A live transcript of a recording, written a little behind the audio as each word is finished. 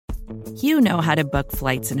You know how to book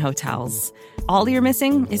flights and hotels. All you're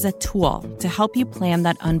missing is a tool to help you plan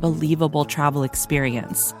that unbelievable travel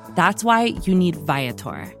experience. That's why you need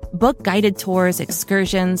Viator. Book guided tours,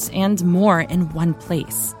 excursions, and more in one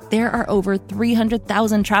place. There are over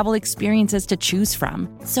 300,000 travel experiences to choose from,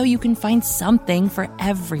 so you can find something for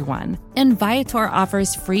everyone. And Viator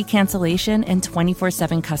offers free cancellation and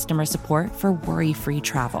 24/7 customer support for worry-free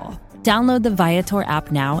travel. Download the Viator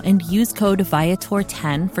app now and use code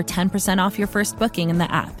Viator10 for 10% off your first booking in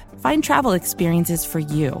the app. Find travel experiences for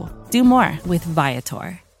you. Do more with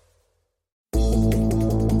Viator.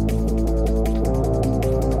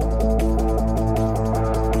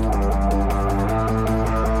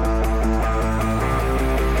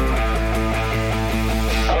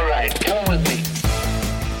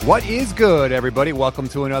 What is good, everybody? Welcome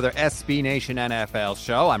to another SB Nation NFL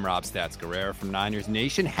show. I'm Rob Stats Guerrero from Niners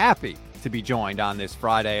Nation. Happy to be joined on this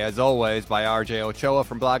Friday, as always, by RJ Ochoa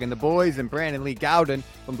from Blogging the Boys and Brandon Lee Gowden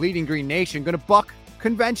from Bleeding Green Nation. Going to buck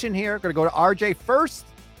convention here. Going to go to RJ first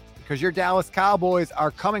because your Dallas Cowboys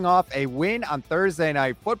are coming off a win on Thursday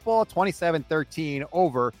Night Football, 27-13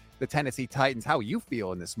 over the Tennessee Titans. How are you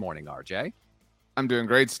feeling this morning, RJ? I'm doing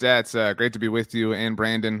great, Stats. Great to be with you and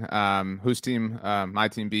Brandon, whose team, my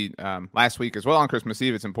team beat last week as well on Christmas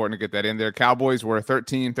Eve. It's important to get that in there. Cowboys were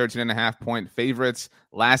 13.5 point favorites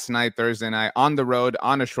last night, Thursday night, on the road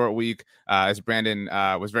on a short week, as Brandon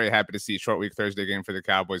was very happy to see short week Thursday game for the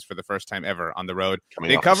Cowboys for the first time ever on the road.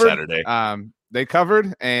 They covered Saturday. They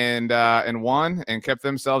covered and won and kept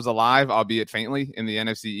themselves alive, albeit faintly, in the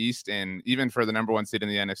NFC East and even for the number one seed in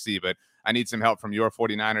the NFC. But I need some help from your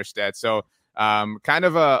 49ers, Stats. So kind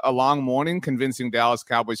of a long morning convincing Dallas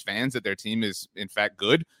Cowboys fans that their team is in fact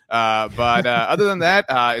good. But other than that,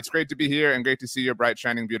 it's great to be here and great to see your bright,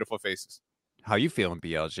 shining, beautiful faces. How you feeling,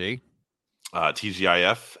 BLG?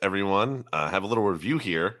 TGIF, everyone. Have a little review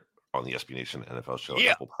here on the SB Nation NFL show.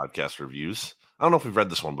 Yeah. Apple Podcast Reviews. I don't know if we've read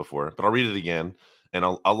this one before, but I'll read it again and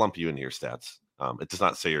I'll lump you in here, Stats. It does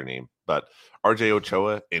not say your name, but RJ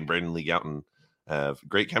Ochoa and Brandon Lee Gowton have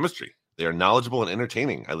great chemistry. They are knowledgeable and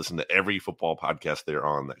entertaining. I listen to every football podcast they're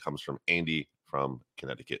on that comes from Andy from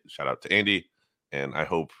Connecticut. Shout out to Andy. And I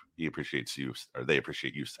hope he appreciates you, or they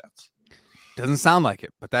appreciate you, Stats. Doesn't sound like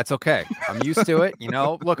it, but that's okay. I'm used to it. You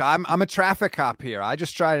know, look, I'm a traffic cop here. I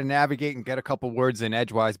just try to navigate and get a couple words in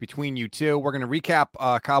edgewise between you two. We're going to recap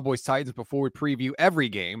Cowboys Titans before we preview every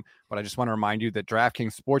game, but I just want to remind you that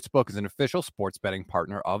DraftKings Sportsbook is an official sports betting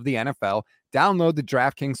partner of the NFL. Download the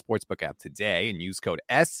DraftKings Sportsbook app today and use code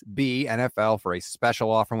SBNFL for a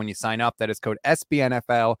special offer when you sign up. That is code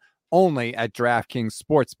SBNFL only at DraftKings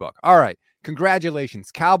Sportsbook. All right.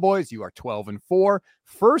 Congratulations, Cowboys. You are 12-4.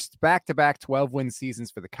 First back-to-back 12-win seasons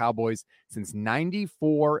for the Cowboys since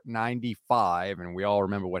 94-95. And we all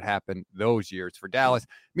remember what happened those years for Dallas.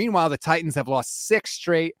 Meanwhile, the Titans have lost 6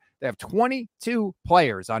 straight. They have 22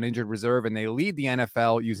 players on injured reserve, and they lead the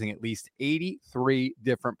NFL using at least 83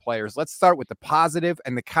 different players. Let's start with the positive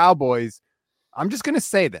and the Cowboys. I'm just going to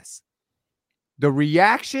say this. The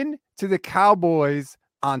reaction to the Cowboys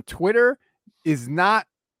on Twitter is not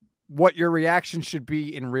what your reaction should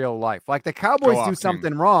be in real life. Like the Cowboys do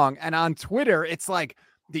something wrong, and on Twitter, it's like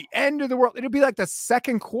the end of the world. It'll be like the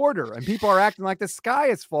second quarter, and people are acting like the sky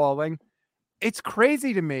is falling. It's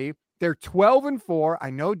crazy to me. They're 12-4.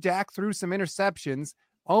 I know Dak threw some interceptions.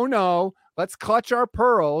 Oh no, let's clutch our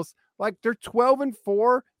pearls. Like they're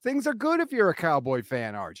 12-4. Things are good if you're a Cowboy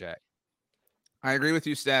fan, RJ. I agree with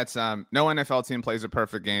you, Stats. No NFL team plays a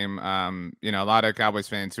perfect game. You know, a lot of Cowboys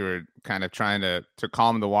fans who are kind of trying to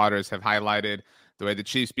calm the waters have highlighted the way the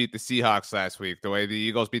Chiefs beat the Seahawks last week, the way the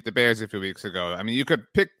Eagles beat the Bears a few weeks ago. I mean, you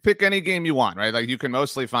could pick any game you want, right? Like you can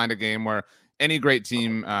mostly find a game where any great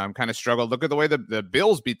team kind of struggled. Look at the way the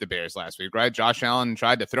Bills beat the Bears last week, right? Josh Allen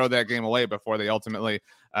tried to throw that game away before they ultimately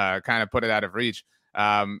kind of put it out of reach.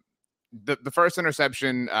 The first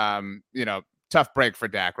interception, you know, tough break for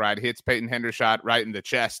Dak, right? Hits Peyton Hendershot right in the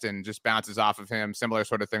chest and just bounces off of him. Similar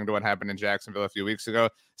sort of thing to what happened in Jacksonville a few weeks ago.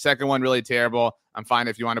 Second one, really terrible. I'm fine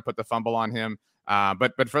if you want to put the fumble on him.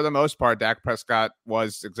 But for the most part, Dak Prescott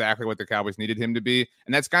was exactly what the Cowboys needed him to be.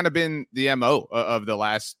 And that's kind of been the MO of the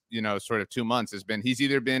last, you know, sort of 2 months has been, he's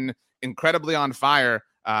either been incredibly on fire,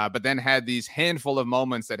 but then had these handful of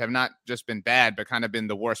moments that have not just been bad, but kind of been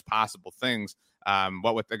the worst possible things.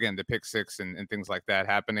 What with, again, the pick six and things like that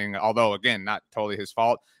happening, although, again, not totally his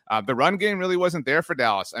fault. The run game really wasn't there for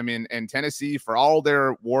Dallas. I mean, and Tennessee, for all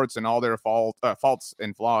their warts and all their faults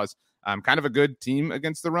and flaws, kind of a good team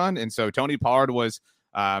against the run. And so Tony Pollard was,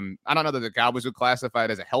 I don't know that the Cowboys would classify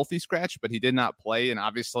it as a healthy scratch, but he did not play. And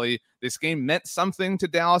obviously this game meant something to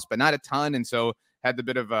Dallas, but not a ton. And so had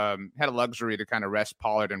a luxury to kind of rest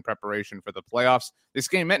Pollard in preparation for the playoffs. This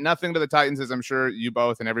game meant nothing to the Titans, as I'm sure you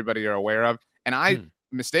both and everybody are aware of. And I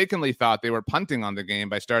mistakenly thought they were punting on the game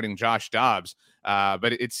by starting Josh Dobbs.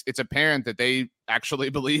 But it's apparent that they actually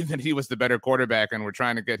believe that he was the better quarterback and we're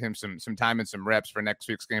trying to get him some time and some reps for next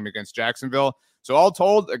week's game against Jacksonville. So all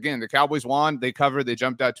told, again, the Cowboys won. They covered. They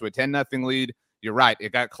jumped out to a 10-0 lead. You're right.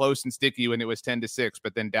 It got close and sticky when it was 10-6,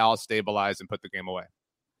 but then Dallas stabilized and put the game away.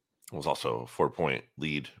 It was also a 4-point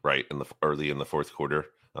lead, right, early in the fourth quarter.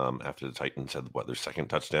 After the Titans had their second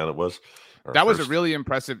touchdown, it was. That was a really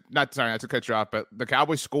impressive. Not to cut you off, but the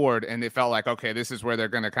Cowboys scored, and it felt like, okay, this is where they're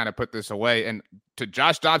going to kind of put this away. And to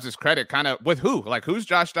Josh Dobbs' credit, kind of with who? Like, who's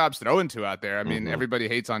Josh Dobbs throwing to out there? I mean, everybody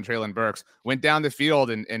hates on Treylon Burks. Went down the field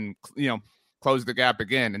and closed the gap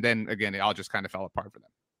again, and then again, it all just kind of fell apart for them.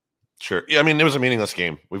 Sure. Yeah, I mean, it was a meaningless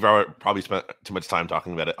game. We've already probably spent too much time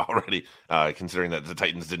talking about it already, considering that the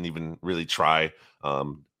Titans didn't even really try,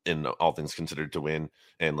 in all things considered, to win.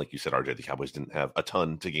 And like you said, RJ, the Cowboys didn't have a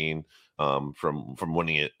ton to gain from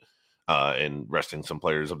winning it and resting some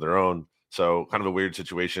players of their own. So kind of a weird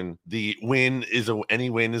situation. The any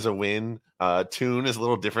win is a win. Tune is a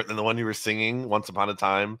little different than the one you were singing once upon a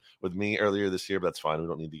time with me earlier this year, but that's fine. We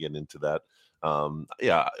don't need to get into that.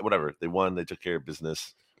 Yeah, whatever. They won. They took care of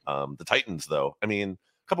business. The Titans, though, I mean,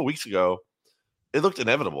 a couple weeks ago, it looked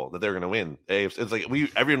inevitable that they were going to win. It's like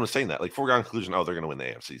everyone was saying that, like foregone conclusion. Oh, they're going to win the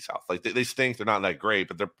AFC South. Like they stink. They're not that great,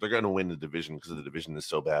 but they're going to win the division because the division is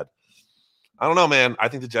so bad. I don't know, man. I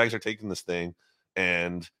think the Jags are taking this thing,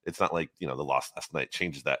 and it's not like the loss last night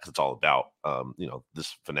changes that because it's all about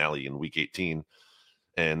this finale in Week 18,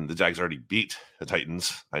 and the Jags already beat the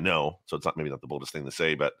Titans. I know, so it's maybe not the boldest thing to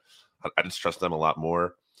say, but I just trust them a lot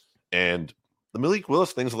more. And the Malik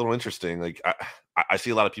Willis thing's a little interesting. Like I see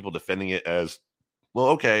a lot of people defending it as, well,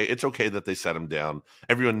 okay, it's okay that they set him down.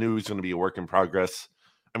 Everyone knew he was going to be a work in progress.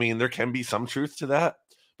 I mean, there can be some truth to that,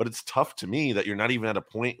 but it's tough to me that you're not even at a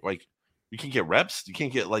point like you can get reps. You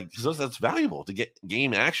can't get because that's valuable to get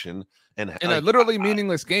game action in a literally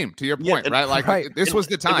meaningless game. To your point, right? Like this was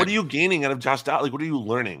the time. What are you gaining out of Josh Dobbs? Like, what are you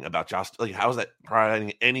learning about Josh? Like, how is that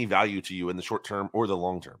providing any value to you in the short term or the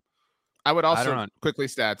long term? I would also quickly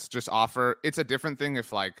just offer it's a different thing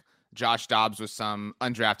if like Josh Dobbs was some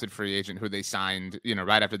undrafted free agent who they signed,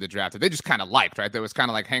 right after the draft. They just kind of liked, right? That was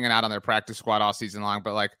kind of like hanging out on their practice squad all season long,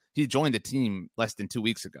 but like he joined the team less than 2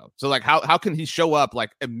 weeks ago. So like how can he show up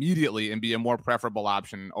like immediately and be a more preferable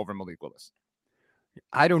option over Malik Willis?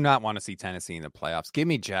 I do not want to see Tennessee in the playoffs. Give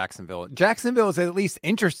me Jacksonville. Jacksonville is at least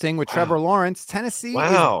interesting with Trevor Lawrence. Tennessee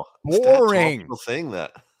is boring. People saying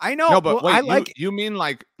that. I know. No, but wait, you mean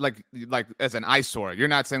like as an eyesore. You're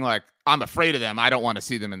not saying like I'm afraid of them. I don't want to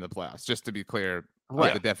see them in the playoffs. Just to be clear,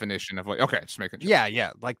 the definition of okay, just making sure.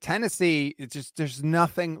 Yeah. Like Tennessee, it's just there's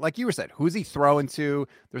nothing like you were said. Who's he throwing to?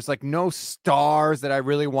 There's like no stars that I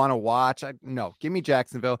really want to watch. No, give me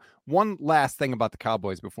Jacksonville. One last thing about the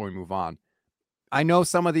Cowboys before we move on. I know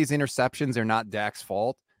some of these interceptions are not Dak's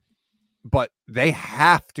fault, but they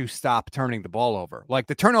have to stop turning the ball over. Like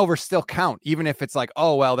the turnovers still count, even if it's like,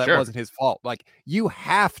 oh, well, that wasn't his fault. Like you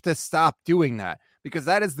have to stop doing that because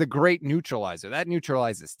that is the great neutralizer. That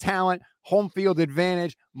neutralizes talent, home field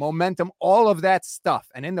advantage, momentum, all of that stuff.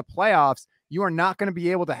 And in the playoffs, you are not going to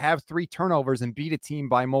be able to have 3 turnovers and beat a team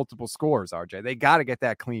by multiple scores, RJ. They got to get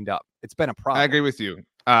that cleaned up. It's been a problem. I agree with you.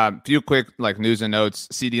 Few quick news and notes.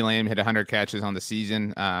 CeeDee Lamb hit 100 catches on the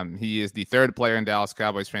season. He is the 3rd player in Dallas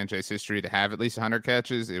Cowboys franchise history to have at least 100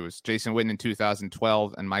 catches. It was Jason Witten in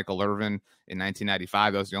 2012 and Michael Irvin in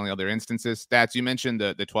 1995. Those are the only other instances. Stats, you mentioned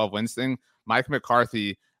the 12 wins thing. Mike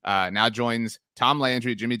McCarthy now joins Tom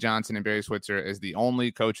Landry, Jimmy Johnson, and Barry Switzer as the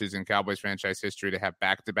only coaches in Cowboys franchise history to have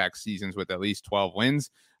back-to-back seasons with at least 12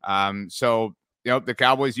 wins. So the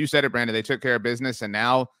Cowboys, you said it, Brandon, they took care of business, and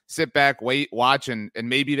now sit back, wait, watch, and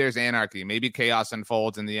maybe there's anarchy. Maybe chaos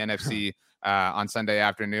unfolds in the NFC on Sunday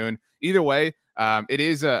afternoon. Either way, it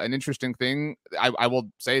is an interesting thing. I will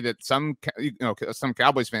say that some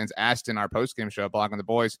Cowboys fans asked in our postgame show, Blogging the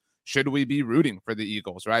Boys, should we be rooting for the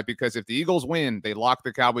Eagles, right? Because if the Eagles win, they lock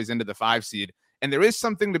the Cowboys into the 5 seed. And there is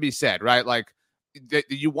something to be said, right? Like,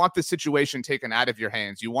 you want the situation taken out of your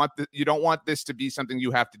hands. You don't want this to be something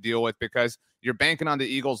you have to deal with because you're banking on the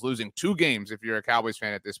Eagles losing 2 games if you're a Cowboys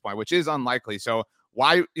fan at this point, which is unlikely. So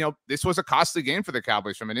why, this was a costly game for the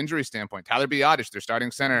Cowboys from an injury standpoint. Tyler Biadasz, their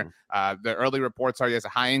starting center, the early reports are he has a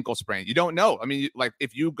high ankle sprain. You don't know. I mean, like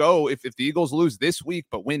if the Eagles lose this week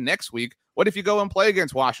but win next week, what if you go and play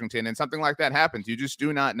against Washington and something like that happens? You just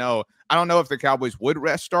do not know. I don't know if the Cowboys would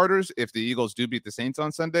rest starters if the Eagles do beat the Saints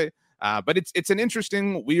on Sunday. But it's an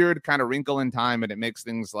interesting, weird kind of wrinkle in time, and it makes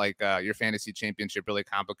things like your fantasy championship really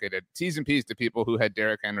complicated. T's and P's to people who had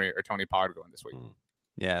Derrick Henry or Tony Pollard going this week.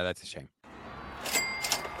 Yeah, that's a shame.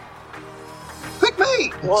 Pick me!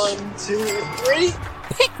 1, 2, 3.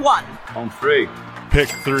 Pick one. On 3. Pick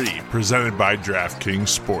 3, presented by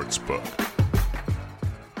DraftKings Sportsbook.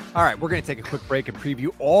 All right, we're going to take a quick break and preview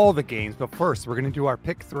all the games, but first, we're going to do our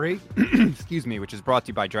pick 3, excuse me, which is brought to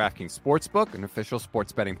you by DraftKings Sportsbook, an official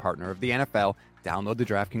sports betting partner of the NFL. Download the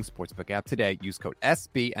DraftKings Sportsbook app today. Use code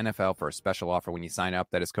SBNFL for a special offer when you sign up.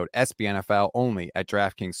 That is code SBNFL only at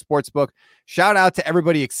DraftKings Sportsbook. Shout out to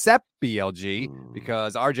everybody except BLG,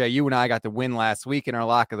 because RJ, you and I got the win last week in our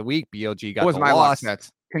lock of the week. BLG got what was the my loss. Lock,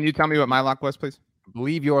 can you tell me what my lock was, please? I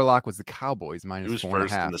believe your lock was the Cowboys minus Who's 4.5.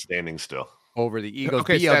 first in the standings still? Over the Eagles.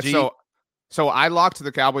 Okay, BLG. so I locked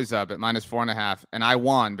the Cowboys up at minus 4.5, and I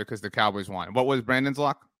won because the Cowboys won. What was Brandon's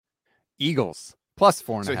lock? Eagles plus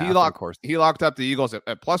 4.5. So of course. he locked up the Eagles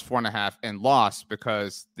at plus 4.5 and lost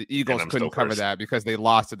because the Eagles couldn't cover that because they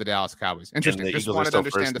lost to the Dallas Cowboys. Interesting. Just wanted to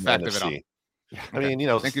understand the fact of it all. I mean, you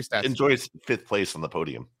know, thank you, Stats. Enjoys 5th place on the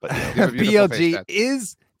podium, but BLG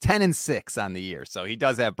is 10-6 on the year, so he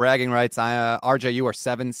does have bragging rights. RJ, you are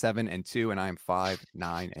 7-7-2, and I am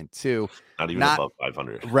 5-9-2. Not above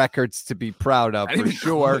 500. Records to be proud of for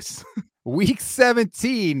sure. Week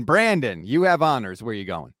 17, Brandon, you have honors. Where are you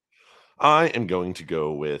going? I am going to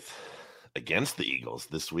go with against the Eagles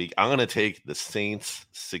this week. I'm going to take the Saints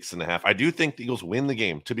 6.5. I do think the Eagles win the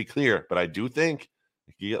game, to be clear, but I do think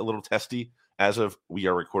you get a little testy. As of we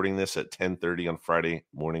are recording this at 10:30 on Friday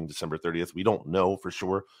morning, December 30th. We don't know for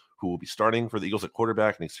sure who will be starting for the Eagles at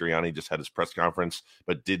quarterback. Nick Sirianni just had his press conference,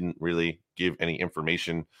 but didn't really give any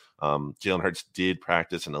information. Jalen Hurts did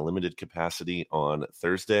practice in a limited capacity on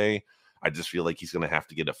Thursday. I just feel like he's going to have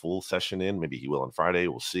to get a full session in. Maybe he will on Friday.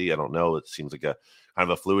 We'll see. I don't know. It seems like a kind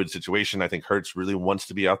of a fluid situation. I think Hurts really wants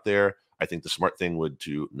to be out there. I think the smart thing would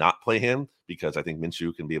to not play him because I think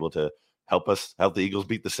Minshew can be able to help the Eagles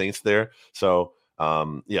beat the Saints there. So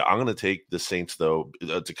yeah, I'm going to take the Saints though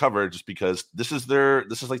to cover just because this is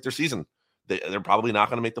like their season. They're probably not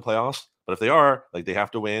going to make the playoffs, but if they are, like they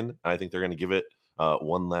have to win. I think they're going to give it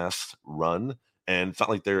one last run. And it's not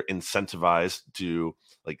like they're incentivized to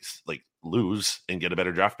like lose and get a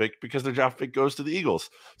better draft pick because their draft pick goes to the Eagles.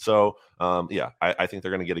 So yeah, I think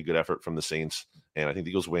they're going to get a good effort from the Saints, and I think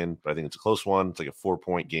the Eagles win, but I think it's a close one. It's like a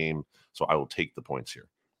 4-point game, so I will take the points here.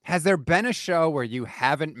 Has there been a show where you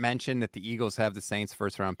haven't mentioned that the Eagles have the Saints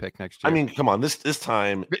first round pick next year? I mean, come on, this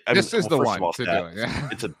time. This is the one to do it. Yeah.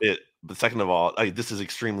 It's a bit, but second of all, this is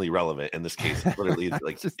extremely relevant in this case. It literally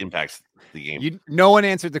like impacts the game. No one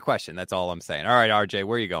answered the question. That's all I'm saying. All right, RJ,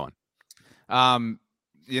 where are you going?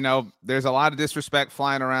 You know, there's a lot of disrespect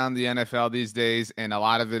flying around the NFL these days, and a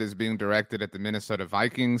lot of it is being directed at the Minnesota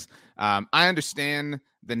Vikings. I understand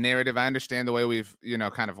the narrative. I understand the way we've,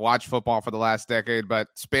 kind of watched football for the last decade, but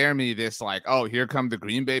spare me this, like, oh, here come the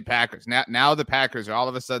Green Bay Packers. Now the Packers are all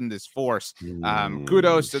of a sudden this force.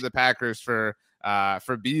 Kudos to the Packers for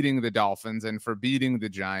beating the Dolphins and for beating the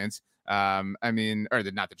Giants. Not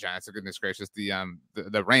the Giants, goodness gracious,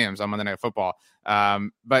 the Rams on Monday Night Football.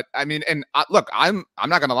 But I mean, and look, I'm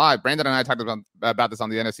not gonna lie. Brandon and I talked about this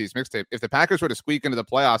on the NFC's mixtape. If the Packers were to squeak into the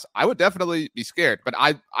playoffs, I would definitely be scared. But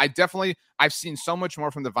I've seen so much more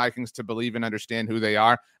from the Vikings to believe and understand who they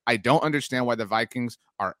are. I don't understand why the Vikings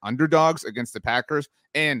are underdogs against the Packers.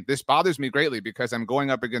 And this bothers me greatly because I'm going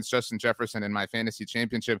up against Justin Jefferson in my fantasy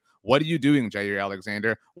championship. What are you doing, Jair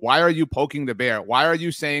Alexander? Why are you poking the bear? Why are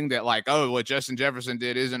you saying that, like, oh, what Justin Jefferson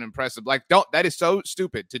did isn't impressive? Like, that is so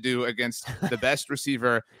stupid to do against the best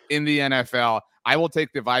receiver in the NFL. I will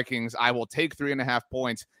take the Vikings. I will take 3.5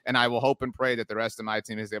 points, and I will hope and pray that the rest of my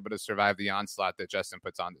team is able to survive the onslaught that Justin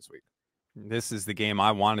puts on this week. This is the game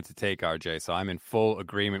I wanted to take, RJ, so I'm in full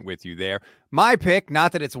agreement with you there. My pick,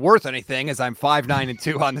 not that it's worth anything as I'm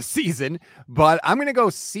 5-9-2 on the season, but I'm going to go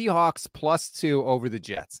Seahawks +2 over the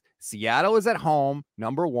Jets. Seattle is at home,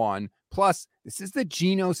 number 1. Plus, this is the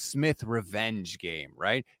Geno Smith revenge game,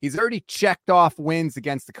 right? He's already checked off wins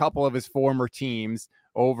against a couple of his former teams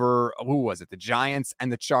over, the Giants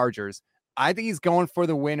and the Chargers. I think he's going for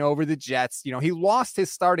the win over the Jets. He lost his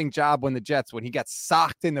starting job when he got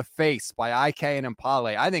socked in the face by IK and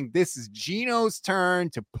Impale. I think this is Geno's turn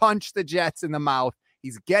to punch the Jets in the mouth.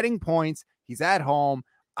 He's getting points. He's at home.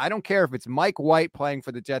 I don't care if it's Mike White playing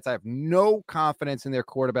for the Jets. I have no confidence in their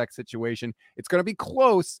quarterback situation. It's going to be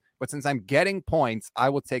close, but since I'm getting points, I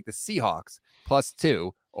will take the Seahawks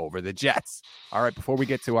 +2 over the Jets. All right, before we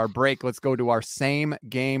get to our break, let's go to our same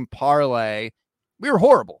game parlay. We were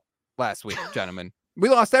horrible last week, gentlemen. We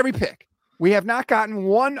lost every pick. We have not gotten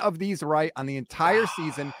one of these right on the entire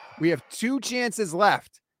season. We have 2 chances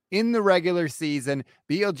left in the regular season.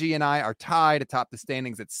 BLG and I are tied atop the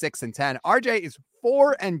standings at 6-10. RJ is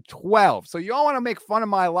 4-12. So you all want to make fun of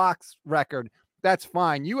my locks record. That's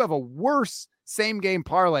fine. You have a worse same game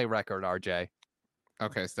parlay record, RJ.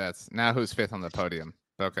 Okay, Stats. Now who's 5th on the podium?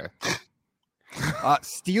 Okay.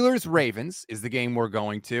 Steelers Ravens is the game we're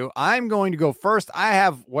going to. I'm going to go first. I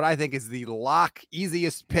have what I think is the lock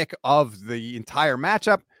easiest pick of the entire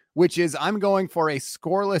matchup, which is I'm going for a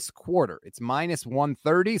scoreless quarter. It's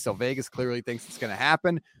 -130. So Vegas clearly thinks it's going to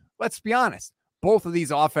happen. Let's be honest. Both of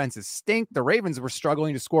these offenses stink. The Ravens were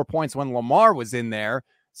struggling to score points when Lamar was in there.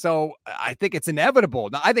 So I think it's inevitable.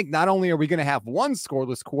 Now, I think not only are we going to have one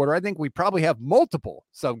scoreless quarter, I think we probably have multiple.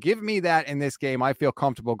 So give me that in this game. I feel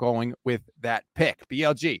comfortable going with that pick.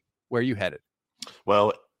 BLG, where are you headed?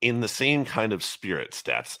 Well, in the same kind of spirit,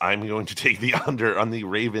 Stats, I'm going to take the under on the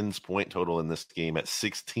Ravens point total in this game at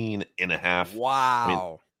 16.5. Wow. I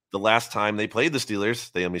mean, the last time they played the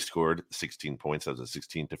Steelers, they only scored 16 points. That was a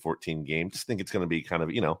 16-14 game. Just think it's going to be kind of,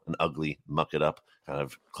 an ugly, muck it up kind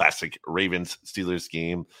of classic Ravens-Steelers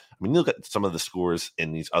game. I mean, look at some of the scores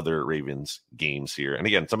in these other Ravens games here. And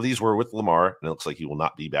again, some of these were with Lamar, and it looks like he will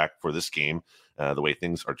not be back for this game. The way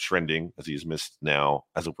things are trending, as he's missed now,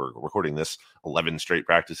 as we're recording this, 11 straight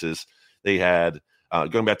practices. They had,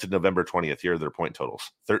 going back to November 20th, here are their point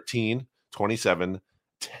totals: 13, 27,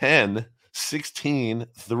 10, 16,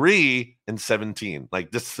 3, and 17.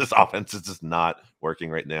 Like this offense is just not working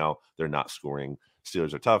right now. They're not scoring.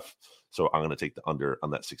 Steelers are tough. So I'm going to take the under on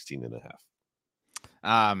that 16.5.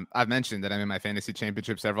 I've mentioned that I'm in my fantasy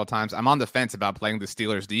championship several times. I'm on the fence about playing the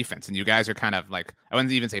Steelers defense, and you guys are kind of like, I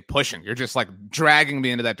wouldn't even say pushing. You're just like dragging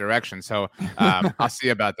me into that direction. So I'll see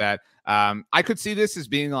about that. I could see this as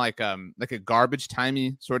being like a garbage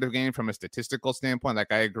timey sort of game from a statistical standpoint.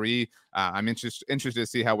 Like I agree. I'm interested to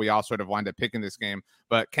see how we all sort of wind up picking this game.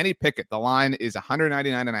 But Kenny Pickett, the line is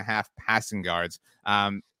 199.5 passing yards.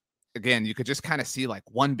 Again, you could just kind of see like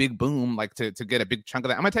one big boom, like to get a big chunk of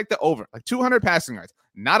that. I'm going to take the over, like 200 passing yards.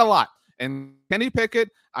 Not a lot. And Kenny Pickett,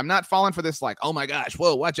 I'm not falling for this like, oh my gosh,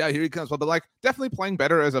 whoa, watch out, here he comes. But like definitely playing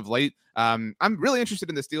better as of late. I'm really interested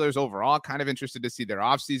in the Steelers overall, kind of interested to see their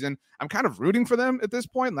offseason. I'm kind of rooting for them at this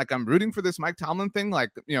point. Like I'm rooting for this Mike Tomlin thing.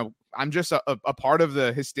 Like, I'm just a part of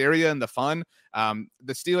the hysteria and the fun.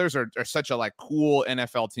 The Steelers are such a like cool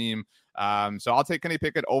NFL team. So I'll take Kenny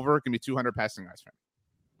Pickett over. It can be 200 passing yards for him.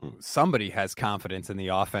 Somebody has confidence in the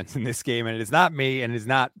offense in this game, and it is not me, and it is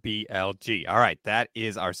not BLG. All right, that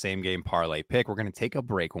is our same game parlay pick. We're going to take a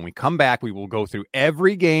break. When we come back, we will go through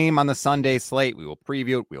every game on the Sunday slate. We will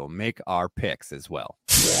preview it. We will make our picks as well.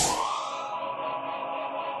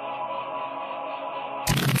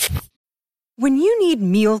 When you need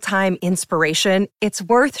mealtime inspiration, it's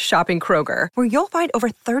worth shopping Kroger, where you'll find over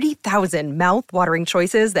 30,000 mouth-watering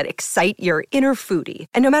choices that excite your inner foodie.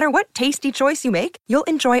 And no matter what tasty choice you make, you'll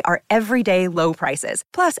enjoy our everyday low prices,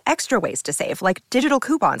 plus extra ways to save, like digital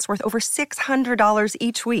coupons worth over $600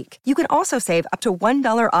 each week. You can also save up to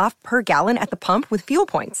 $1 off per gallon at the pump with fuel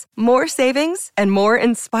points. More savings and more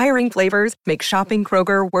inspiring flavors make shopping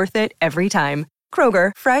Kroger worth it every time.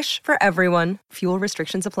 Kroger, fresh for everyone. Fuel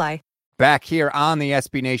restrictions apply. Back here on the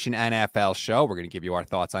SB Nation NFL show, we're going to give you our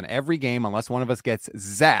thoughts on every game unless one of us gets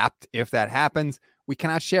zapped. If that happens, we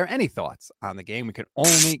cannot share any thoughts on the game. We can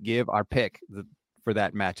only give our pick for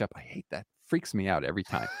that matchup. I hate that. Freaks me out every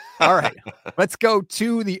time. All right, let's go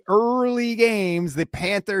to the early games. The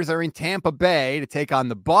Panthers are in Tampa Bay to take on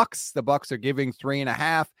the Bucs. The Bucs are giving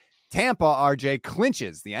 3.5. Tampa, RJ,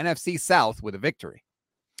 clinches the NFC South with a victory.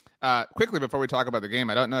 Quickly before we talk about the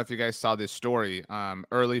game, I don't know if you guys saw this story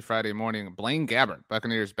early Friday morning. Blaine Gabbert,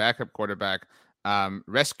 Buccaneers backup quarterback,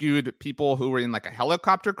 rescued people who were in like a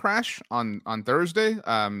helicopter crash on Thursday,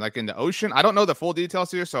 like in the ocean. I don't know the full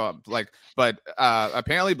details here, but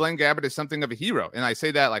apparently Blaine Gabbert is something of a hero, and I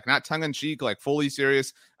say that like not tongue in cheek, like fully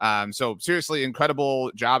serious. So seriously,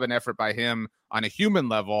 incredible job and effort by him on a human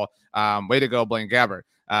level. Way to go, Blaine Gabbert.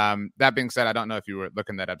 That being said, I don't know if you were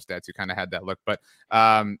looking that up, Stats. You kind of had that look, but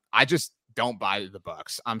I just don't buy the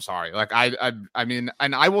Bucs. I'm sorry. Like I mean,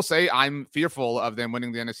 and I will say I'm fearful of them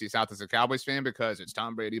winning the NFC South as a Cowboys fan because it's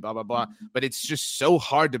Tom Brady, blah, blah, blah. But it's just so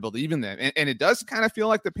hard to believe in them. And it does kind of feel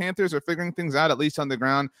like the Panthers are figuring things out, at least on the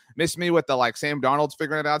ground. Miss me with the like Sam Darnold's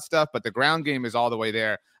figuring it out stuff, but the ground game is all the way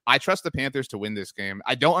there. I trust the Panthers to win this game.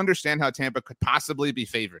 I don't understand how Tampa could possibly be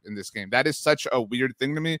favored in this game. That is such a weird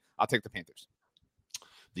thing to me. I'll take the Panthers.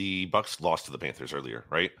 The Bucs lost to the Panthers earlier,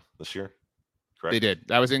 right? This year? Correct? They did.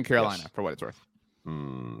 That was in Carolina, for what it's worth.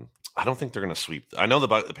 I don't think they're going to sweep. I know the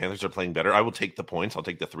Panthers are playing better. I will take the points. I'll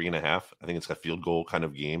take the 3.5. I think it's a field goal kind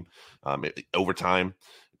of game. Overtime,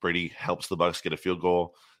 Brady helps the Bucs get a field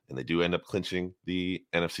goal. and they do end up clinching the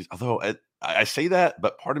NFC. Although I say that,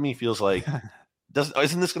 but part of me feels like,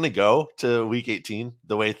 isn't this going to go to week 18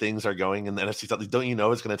 the way things are going in the NFC South? Don't you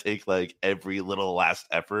know it's going to take like every little last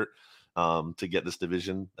effort to get this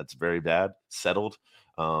division that's very bad settled?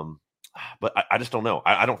 But I just don't know.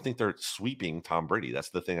 I don't think they're sweeping Tom Brady. That's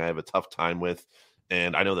the thing I have a tough time with.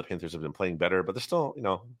 And I know the Panthers have been playing better, but they're still,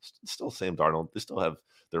 still Sam Darnold. They still have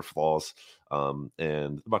their flaws. And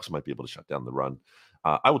the Bucs might be able to shut down the run.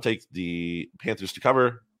 I will take the Panthers to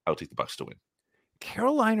cover. I will take the Bucs to win.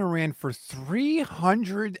 Carolina ran for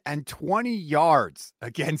 320 yards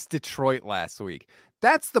against Detroit last week.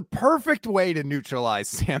 That's the perfect way to neutralize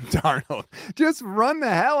Sam Darnold. Just run the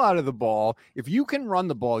hell out of the ball. If you can run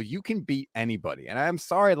the ball, you can beat anybody. And I'm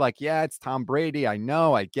sorry, it's Tom Brady. I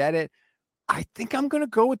know, I get it. I think I'm going to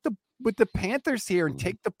go with the Panthers here and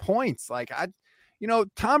take the points.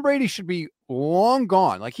 Tom Brady should be long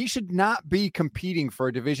gone. He should not be competing for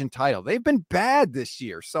a division title. They've been bad this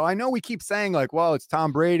year. So I know we keep saying it's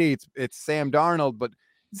Tom Brady, it's Sam Darnold, but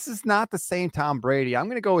this is not the same Tom Brady. I'm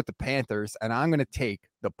going to go with the Panthers, and I'm going to take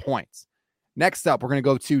the points. Next up, we're going to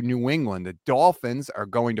go to New England. The Dolphins are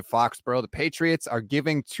going to Foxborough. The Patriots are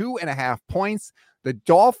giving 2.5 points. The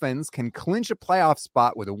Dolphins can clinch a playoff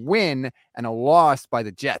spot with a win and a loss by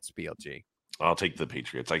the Jets, BLG. I'll take the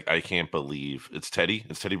Patriots. I can't believe it's Teddy.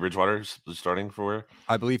 It's Teddy Bridgewater starting for.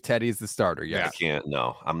 I believe Teddy is the starter. Yes. I can't.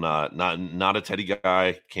 No, I'm not a Teddy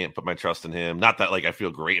guy. Can't put my trust in him. Not that I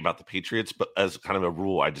feel great about the Patriots, but as kind of a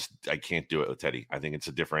rule, I can't do it with Teddy. I think it's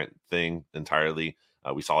a different thing entirely.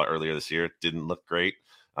 We saw it earlier this year. It didn't look great.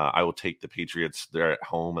 I will take the Patriots. They're at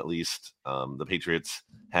home at least. The Patriots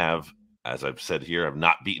have, as I've said here, have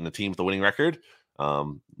not beaten a team with a winning record.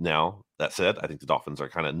 Now, that said, I think the Dolphins are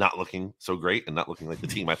kind of not looking so great and not looking like the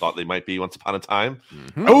team I thought they might be once upon a time.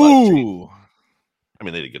 Mm-hmm. Oh, I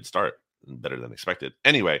mean, they had a good start, better than expected.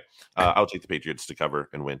 Anyway, I'll take the Patriots to cover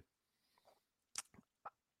and win.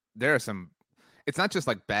 There are some. It's not just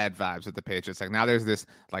bad vibes with the Patriots. Now there's this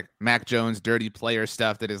Mac Jones dirty player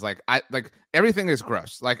stuff that is everything is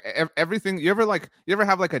gross. Everything. You ever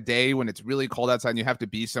have a day when it's really cold outside and you have to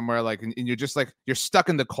be somewhere and you're just you're stuck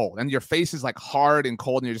in the cold and your face is hard and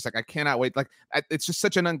cold and you're just I cannot wait. It's just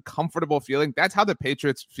such an uncomfortable feeling. That's how the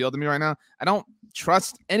Patriots feel to me right now. I don't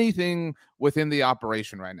trust anything within the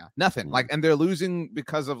operation right now. Nothing. And they're losing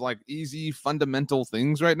because of easy fundamental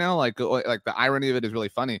things right now. The irony of it is really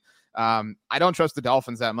funny. I don't trust the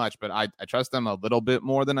Dolphins that much, but I trust them a little bit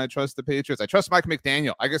more than I trust the Patriots. I trust Mike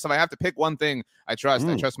McDaniel. I guess if I have to pick one thing I trust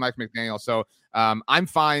Mike McDaniel. So I'm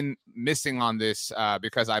fine missing on this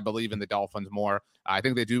because I believe in the Dolphins more. I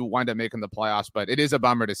think they do wind up making the playoffs, but it is a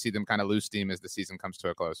bummer to see them kind of lose steam as the season comes to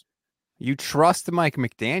a close. You trust Mike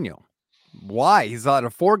McDaniel. Why? He's on a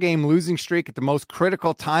 4-game losing streak at the most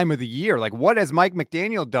critical time of the year. What has Mike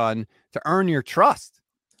McDaniel done to earn your trust?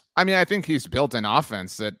 I mean, I think he's built an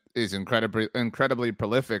offense that is incredibly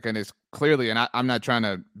prolific and is clearly, and I'm not trying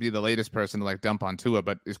to be the latest person to dump on Tua,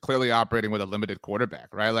 but is clearly operating with a limited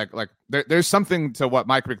quarterback, right? There's something to what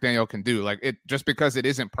Mike McDaniel can do. It just because it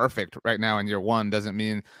isn't perfect right now in year one doesn't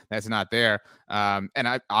mean that's not there. And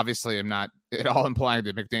I obviously am not at all implying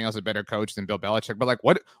that McDaniel's a better coach than Bill Belichick, but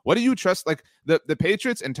what do you trust? The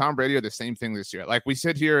Patriots and Tom Brady are the same thing this year. We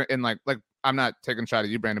sit here and I'm not taking a shot at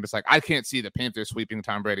you, Brandon, but it's I can't see the Panthers sweeping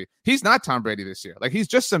Tom Brady. He's not Tom Brady this year. He's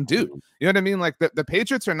just some dude. You know what I mean? The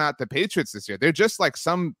Patriots are not the Patriots this year. They're just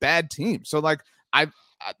some bad team. So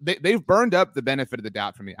they've burned up the benefit of the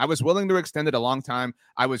doubt for me. I was willing to extend it a long time.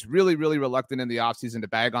 I was really, really reluctant in the offseason to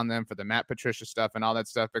bag on them for the Matt Patricia stuff and all that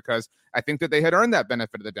stuff because I think that they had earned that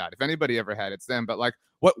benefit of the doubt. If anybody ever had, it's them. But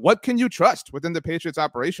what can you trust within the Patriots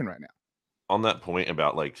operation right now? On that point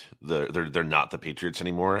about they're not the Patriots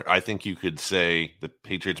anymore, I think you could say the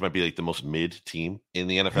Patriots might be the most mid team in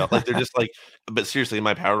the NFL. They're just but seriously, in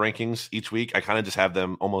my power rankings each week, I kind of just have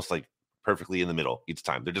them almost perfectly in the middle each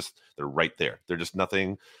time. They're right there. They're just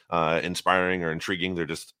nothing inspiring or intriguing. They're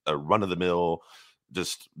just a run of the mill.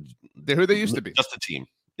 They're who they used to be. Just a team.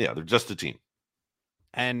 Yeah, they're just a team.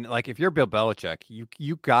 And if you're Bill Belichick,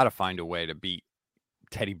 you got to find a way to beat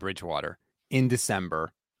Teddy Bridgewater in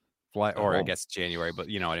December. Or I guess January, but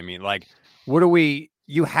you know what I mean?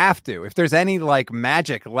 You have to, if there's any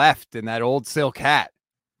magic left in that old silk hat,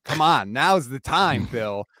 come on, now's the time,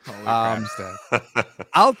 Bill. I'll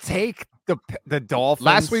take the Dolphins.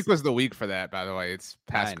 Last week was the week for that, by the way. It's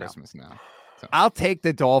past Christmas now. So. I'll take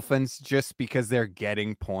the Dolphins just because they're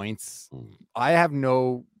getting points. I have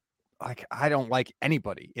I don't like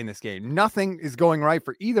anybody in this game. Nothing is going right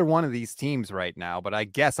for either one of these teams right now, but I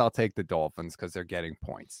guess I'll take the Dolphins because they're getting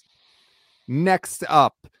points. Next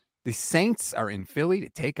up, The Saints are in Philly to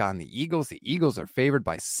take on the Eagles. The Eagles are favored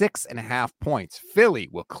by 6.5 points. Philly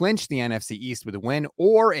will clinch the NFC East with a win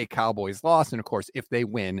or a Cowboys loss. And of course, if they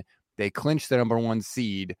win, they clinch the number 1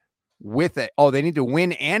 seed with it. Oh, they need to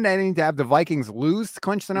win and they need to have the Vikings lose to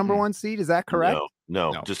clinch the number 1 seed. Is that correct?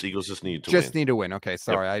 No. Just Eagles just need to win. Need to win. Okay,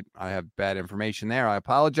 sorry. Yep. I have bad information there. I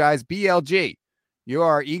apologize. BLG, you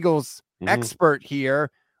are Eagles expert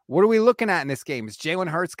here. What are we looking at in this game? Is Jalen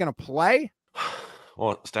Hurts going to play?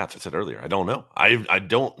 Well, stats I said earlier. I don't know. I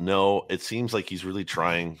don't know. It seems like he's really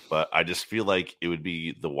trying, but I just feel like it would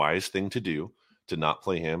be the wise thing to do to not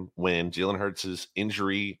play him when Jalen Hurts'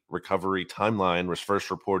 injury recovery timeline was first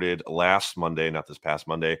reported last Monday, not this past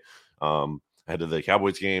Monday. Ahead of the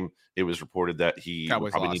Cowboys game, it was reported that he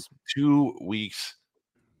probably needs 2 weeks.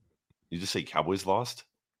 You just say Cowboys lost?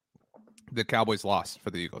 The Cowboys lost for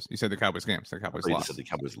the Eagles. You said the Cowboys game. So the Cowboys lost. You said the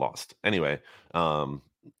Cowboys lost. Anyway,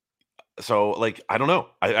 so, like, I don't know.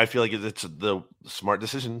 I feel like it's the smart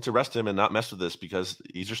decision to rest him and not mess with this because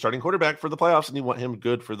he's your starting quarterback for the playoffs and you want him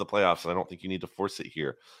good for the playoffs. And I don't think you need to force it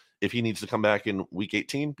here. If he needs to come back in week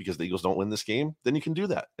 18 because the Eagles don't win this game, then you can do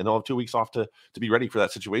that. And they'll have 2 weeks off to be ready for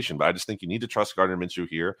that situation. But I just think you need to trust Gardner Minshew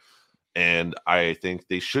here. And I think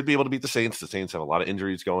they should be able to beat the Saints. The Saints have a lot of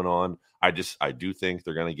injuries going on. I do think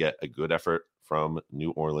they're going to get a good effort from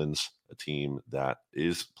New Orleans, a team that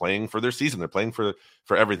is playing for their season. They're playing for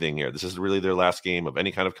everything here. This is really their last game of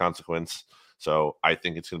any kind of consequence. So I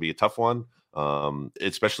think it's going to be a tough one,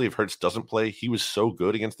 especially if Hurts doesn't play. He was so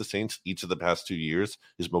good against the Saints each of the past 2 years.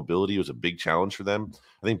 His mobility was a big challenge for them.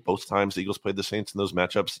 I think both times the Eagles played the Saints in those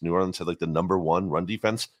matchups, New Orleans had like the number 1 run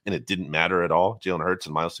defense, and it didn't matter at all. Jalen Hurts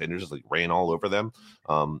and Miles Sanders just like ran all over them.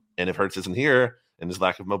 And if Hurts isn't here, and his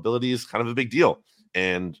lack of mobility is kind of a big deal.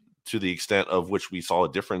 And to the extent of which we saw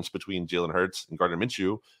a difference between Jalen Hurts and Gardner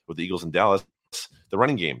Minshew with the Eagles in Dallas, the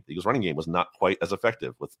Eagles running game was not quite as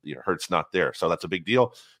effective with Hurts not there. So that's a big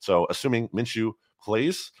deal. So assuming Minshew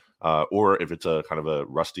plays, or if it's a kind of a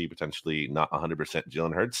rusty, potentially not 100%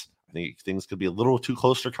 Jalen Hurts, I think things could be a little too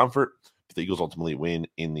close for comfort. But the Eagles ultimately win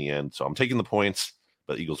in the end. So I'm taking the points,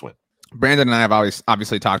 but the Eagles win. Brandon and I have always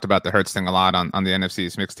obviously talked about the Hurts thing a lot on the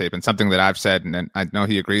NFC's mixtape, and something that I've said, and I know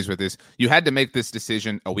he agrees with this, you had to make this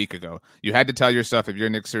decision a week ago. You had to tell yourself, if you're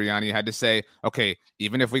Nick Sirianni, you had to say, okay,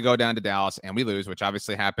 even if we go down to Dallas and we lose, which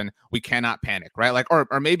obviously happened, we cannot panic, right? Like,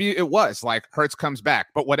 or maybe it was like Hurts comes back,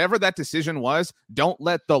 but whatever that decision was, don't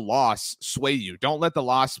let the loss sway you. Don't let the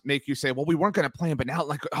loss make you say, well, we weren't going to play him, but now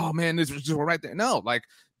like, oh man, we're right there. No, like,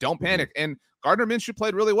 don't panic. And Gardner Minshew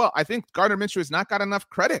played really well. I think Gardner Minshew has not got enough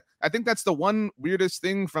credit. I think that's the one weirdest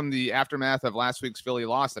thing from the aftermath of last week's Philly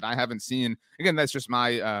loss that I haven't seen. Again, that's just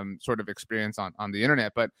my sort of experience on the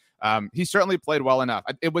internet, but he certainly played well enough.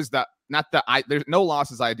 It was there's no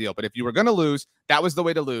loss is ideal, but if you were going to lose, that was the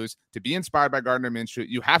way to lose, to be inspired by Gardner Minshew.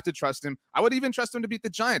 You have to trust him. I would even trust him to beat the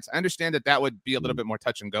Giants. I understand that would be a little bit more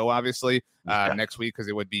touch and go, obviously, next week, because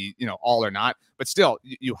it would be, all or not, but still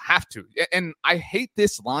you have to. And I hate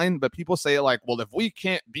this line, but people say like, well, if we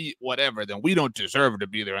can't beat whatever, then we don't deserve to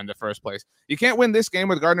be there in the first place. You can't win this game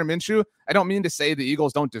with Gardner Minshew. I don't mean to say the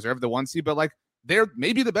Eagles don't deserve the 1 seed, but like, they're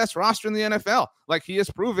maybe the best roster in the NFL. Like, he has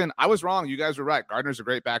proven. I was wrong. You guys were right. Gardner's a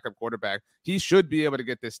great backup quarterback. He should be able to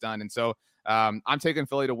get this done. And so I'm taking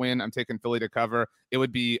Philly to win. I'm taking Philly to cover. It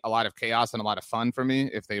would be a lot of chaos and a lot of fun for me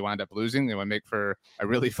if they wind up losing. It would make for a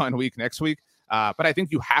really fun week next week. But I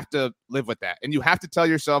think you have to live with that. And you have to tell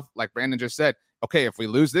yourself, like Brandon just said, okay, if we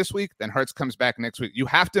lose this week, then Hurts comes back next week. You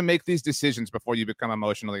have to make these decisions before you become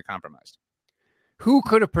emotionally compromised. Who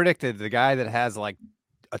could have predicted the guy that has like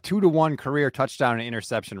a 2-to-1 career touchdown and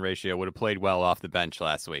interception ratio would have played well off the bench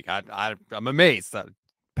last week? I'm amazed.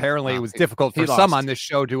 Apparently, it was difficult for some on this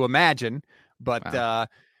show to imagine. But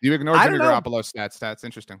you ignored Jimmy Garoppolo's stats. That's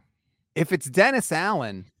interesting. If it's Dennis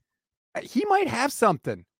Allen, he might have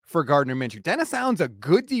something for Gardner Minshew. Dennis Allen's a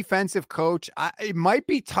good defensive coach. It might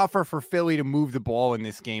be tougher for Philly to move the ball in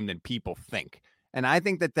this game than people think. And I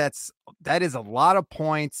think that is a lot of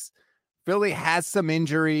points. Philly has some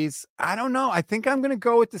injuries. I don't know. I think I'm going to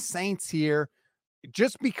go with the Saints here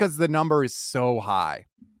just because the number is so high.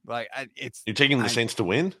 Like you're taking the Saints to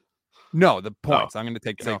win? No, the points. I'm going to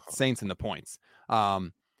take the Saints and the points. I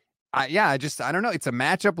don't know. It's a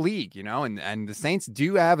matchup league, and the Saints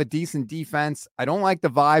do have a decent defense. I don't like the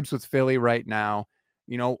vibes with Philly right now.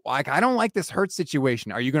 I don't like this Hurts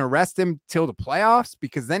situation. Are you going to rest him till the playoffs?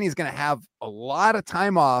 Because then he's going to have a lot of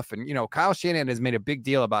time off. And, Kyle Shanahan has made a big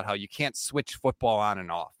deal about how you can't switch football on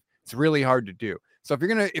and off. It's really hard to do. So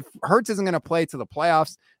if Hurts isn't going to play to the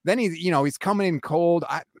playoffs, then he's coming in cold.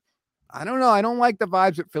 I don't know. I don't like the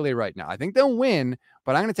vibes with Philly right now. I think they'll win,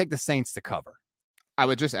 but I'm going to take the Saints to cover. I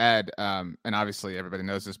would just add, and obviously everybody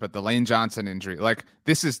knows this, but the Lane Johnson injury, like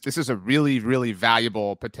this is a really, really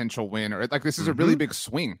valuable potential win, or like this is a really big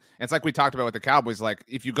swing. It's like we talked about with the Cowboys. Like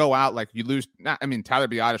if you go out, like you lose. Tyler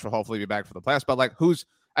Biadasz will hopefully be back for the playoffs, but like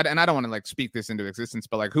and I don't want to like speak this into existence,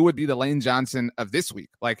 but like who would be the Lane Johnson of this week?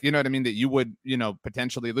 Like, you know what I mean? That you would,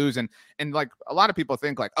 potentially lose. And like a lot of people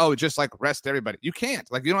think like, oh, just like rest everybody. You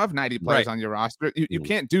can't. Like you don't have 90 players on your roster. You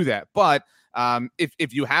can't do that. But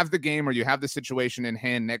if you have the game or you have the situation in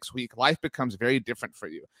hand next week, life becomes very different for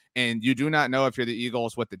you. And you do not know if you're the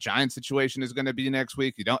Eagles what the Giants situation is going to be next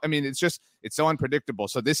week. You don't. I mean, it's so unpredictable.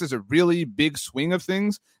 So this is a really big swing of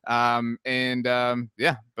things. But I'm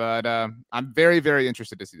very, very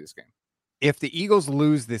interested to see this game. If the Eagles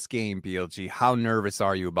lose this game, BLG, how nervous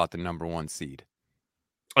are you about the number 1 seed?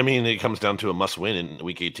 I mean, it comes down to a must win in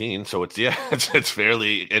week 18. So it's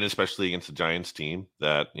fairly, and especially against the Giants team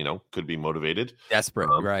that, could be motivated. Desperate,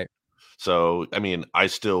 right. So, I mean, I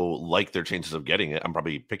still like their chances of getting it. I'm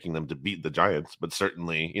probably picking them to beat the Giants, but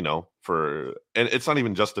certainly, and it's not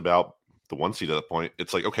even just about the 1 seed at that point.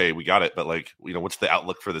 It's like, okay, we got it. But like, what's the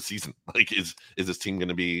outlook for the season? Like, is this team going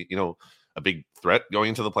to be, a big threat going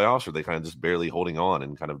into the playoffs, or are they kind of just barely holding on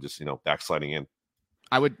and kind of just, backsliding in?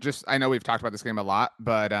 I know we've talked about this game a lot,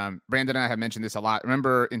 but Brandon and I have mentioned this a lot.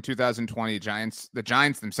 Remember in 2020, the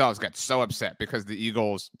Giants themselves got so upset because the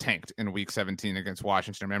Eagles tanked in week 17 against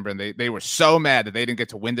Washington. Remember, and they were so mad that they didn't get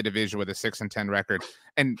to win the division with a 6-10 record.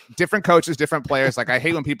 And different coaches, different players. Like I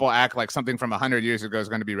hate when people act like something from 100 years ago is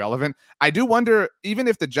going to be relevant. I do wonder, even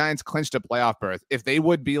if the Giants clinched a playoff berth, if they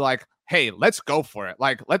would be like, hey, let's go for it.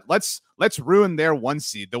 Like let's ruin their 1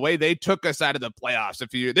 seed the way they took us out of the playoffs a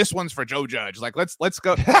few years. This one's for Joe Judge. Like let's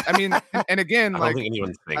go. I mean, and again, I don't think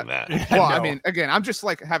anyone's saying that. Well, no. I mean, again, I'm just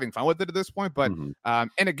like having fun with it at this point. But and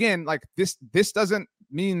again, like this doesn't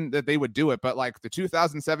mean that they would do it. But like the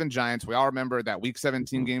 2007 Giants, we all remember that week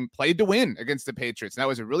 17 game played to win against the Patriots. And that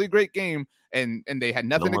was a really great game, and they had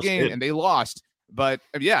nothing to gain and they lost. But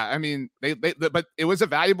yeah, I mean, but it was a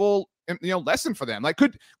valuable lesson for them. Like,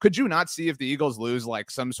 could you not see if the Eagles lose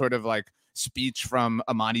like some sort of like speech from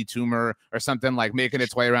Amani Toomer or something like making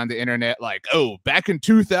its way around the internet, like, oh, back in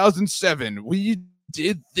 2007 we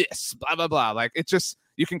did this, blah blah blah. Like it just,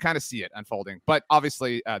 you can kind of see it unfolding. But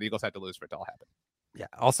obviously the Eagles had to lose for it to all happen. Yeah.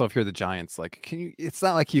 Also, if you're the Giants, like, it's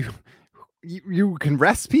not like you can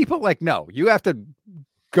rest people. Like, no, you have to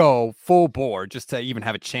go full board just to even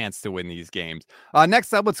have a chance to win these games.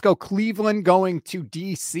 Next up, let's go Cleveland going to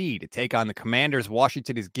DC to take on the Commanders.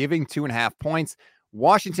 Washington is giving 2.5 points.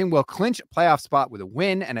 Washington will clinch a playoff spot with a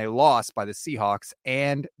win and a loss by the Seahawks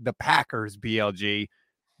and the Packers. BLG,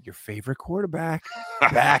 your favorite quarterback,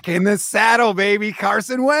 back in the saddle, baby,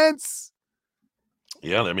 Carson Wentz.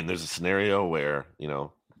 Yeah, I mean, there's a scenario where,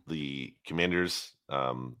 the Commanders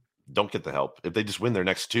don't get the help. If they just win their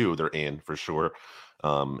next 2, they're in for sure.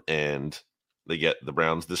 And they get the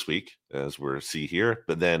Browns this week, as we're see here,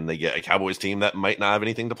 but then they get a Cowboys team that might not have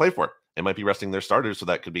anything to play for. It might be resting their starters, so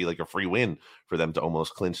that could be like a free win for them to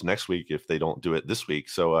almost clinch next week if they don't do it this week.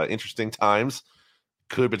 So interesting times.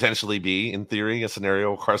 Could potentially be, in theory, a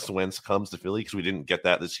scenario Carson Wentz comes to Philly, because we didn't get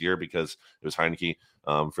that this year because it was Heineke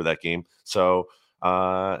for that game. So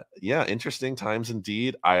interesting times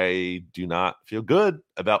indeed. I do not feel good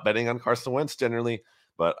about betting on Carson Wentz generally,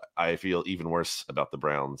 but I feel even worse about the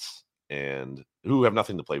Browns, and who have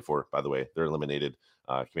nothing to play for, by the way. They're eliminated.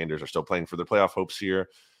 Commanders are still playing for their playoff hopes here.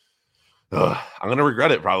 I'm going to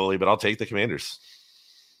regret it probably, but I'll take the Commanders.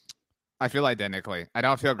 I feel identically. I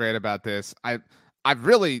don't feel great about this. I've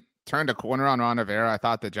really turned a corner on Ron Rivera. I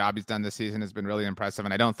thought the job he's done this season has been really impressive,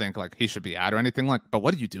 and I don't think like he should be out or anything like, but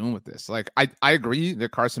what are you doing with this? Like, I agree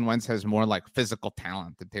that Carson Wentz has more like physical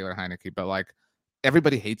talent than Taylor Heineke, but like,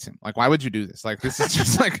 everybody hates him. Like, why would you do this? Like, this is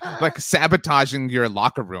just like sabotaging your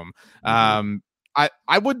locker room. I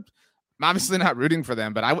would, I'm obviously not rooting for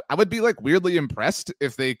them, but I would be like weirdly impressed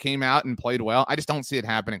if they came out and played well. I just don't see it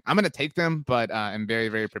happening. I'm going to take them, but I'm very,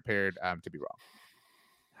 very prepared to be wrong.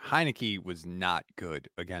 Heineke was not good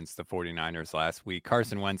against the 49ers last week.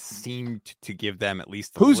 Carson Wentz seemed to give them at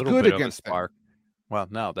least a little bit of a spark. Well,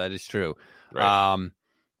 no, that is true. Right.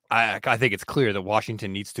 I think it's clear that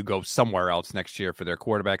Washington needs to go somewhere else next year for their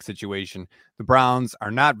quarterback situation. The Browns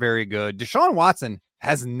are not very good. Deshaun Watson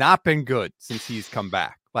has not been good since he's come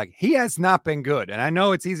back. Like, he has not been good. And I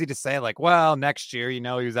know it's easy to say, like, well, next year, he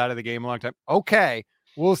was out of the game a long time. Okay,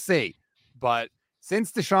 we'll see. But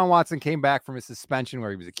since Deshaun Watson came back from his suspension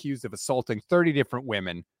where he was accused of assaulting 30 different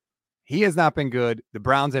women, he has not been good. The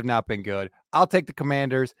Browns have not been good. I'll take the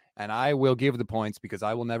Commanders, and I will give the points because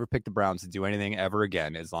I will never pick the Browns to do anything ever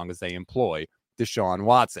again as long as they employ Deshaun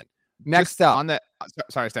Watson. Next up. On that,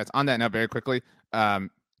 sorry, Stats. On that note, very quickly,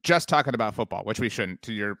 just talking about football, which we shouldn't,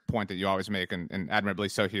 to your point that you always make, and admirably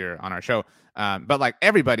so here on our show. But like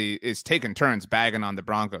everybody is taking turns bagging on the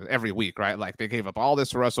Broncos every week, right? Like they gave up all this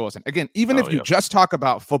to Russell Wilson. Again, even if you just talk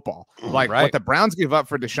about football, like what the Browns gave up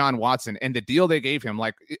for Deshaun Watson and the deal they gave him,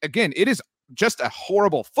 like, again, it is just a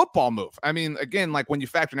horrible football move. I mean, again, like when you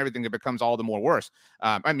factor in everything, it becomes all the more worse.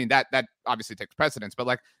 I mean, that obviously takes precedence, but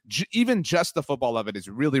like even just the football of it is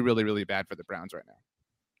really, really, really bad for the Browns right now.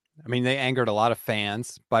 I mean, they angered a lot of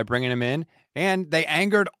fans by bringing him in, and they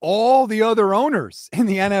angered all the other owners in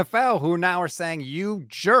the NFL who now are saying, you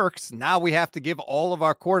jerks, now we have to give all of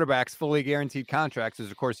our quarterbacks fully guaranteed contracts,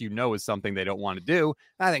 which of course, is something they don't want to do.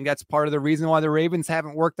 I think that's part of the reason why the Ravens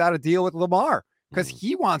haven't worked out a deal with Lamar, because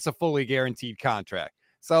he wants a fully guaranteed contract.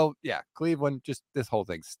 So yeah, Cleveland, just this whole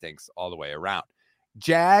thing stinks all the way around.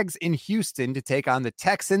 Jags in Houston to take on the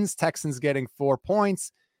Texans. Texans getting 4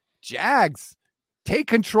 points. Jags, take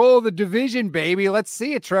control of the division, baby. Let's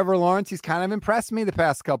see it. Trevor Lawrence, he's kind of impressed me the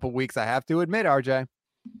past couple of weeks, I have to admit, RJ.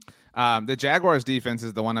 The Jaguars defense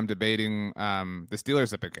is the one I'm debating the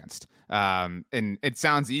Steelers up against. And it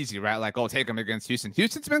sounds easy, right? Like, oh, take them against Houston.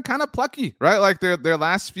 Houston's been kind of plucky, right? Like their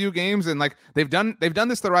last few games, and like they've done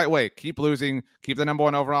this the right way. Keep losing, keep the number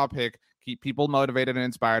 1 overall pick, keep people motivated and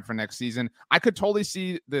inspired for next season. I could totally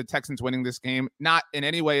see the Texans winning this game, not in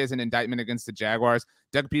any way as an indictment against the Jaguars.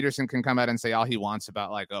 Doug Peterson can come out and say all he wants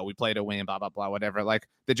about like, oh, we played to win, blah, blah, blah, whatever. Like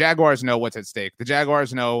the Jaguars know what's at stake. The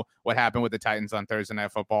Jaguars know what happened with the Titans on Thursday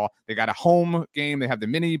Night Football. They got a home game. They have the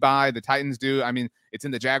mini bye. The Titans do. I mean, it's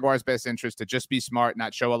in the Jaguars' best interest to just be smart,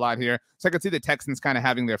 not show a lot here. So I could see the Texans kind of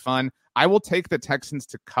having their fun. I will take the Texans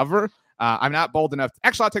to cover. I'm not bold enough.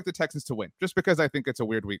 Actually, I'll take the Texans to win just because I think it's a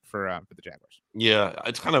weird week for the Jaguars. Yeah,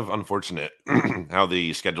 it's kind of unfortunate how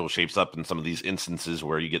the schedule shapes up in some of these instances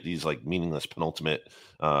where you get these like meaningless penultimate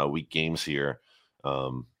week games here.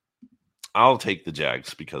 I'll take the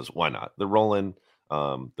Jags because why not? They're rolling.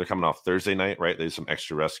 They're coming off Thursday night, right? There's some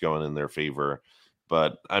extra rest going in their favor.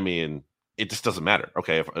 But, I mean, it just doesn't matter.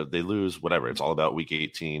 Okay, if they lose, whatever. It's all about week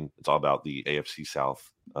 18. It's all about the AFC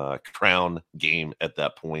South crown game at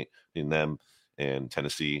that point in them and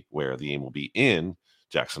Tennessee, where the game will be in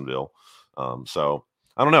Jacksonville. So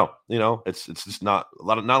I don't know. You know, it's just not a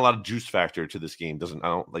lot of juice factor to this game.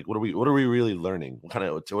 What are we really learning? What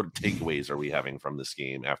takeaways are we having from this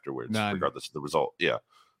game afterwards, regardless of the result? Yeah.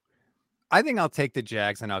 I think I'll take the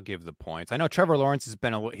Jags and I'll give the points. I know Trevor Lawrence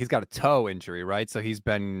he's got a toe injury, right? So he's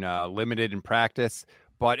been limited in practice.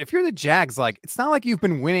 But if you're the Jags, like, it's not like you've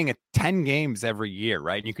been winning 10 games every year,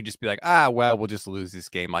 right? And you could just be like, we'll just lose this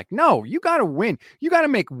game. Like, no, you got to win. You got to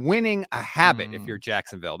make winning a habit if you're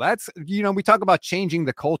Jacksonville. That's, we talk about changing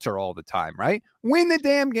the culture all the time, right? Win the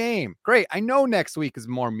damn game. Great. I know next week is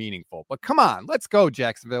more meaningful, but come on, let's go,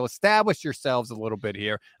 Jacksonville. Establish yourselves a little bit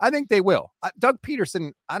here. I think they will. Doug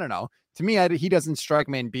Peterson, I don't know. To me, he doesn't strike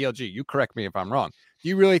me in BLG. You correct me if I'm wrong. Do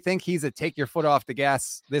you really think he's a take your foot off the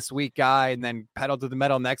gas this week guy and then pedal to the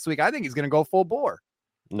metal next week? I think he's going to go full bore.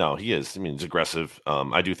 No, he is. I mean, he's aggressive.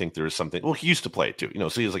 I do think there is something. Well, he used to play it too.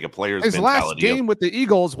 So he's like a player's His mentality. His last game with the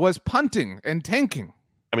Eagles was punting and tanking.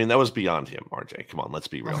 I mean, that was beyond him, RJ. Come on, let's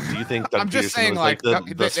be real. Do you think Doug I'm just Peterson saying, like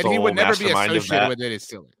that he would never be associated with it is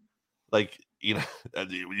silly. Like, you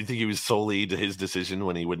think he was solely to his decision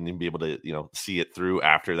when he wouldn't even be able to, see it through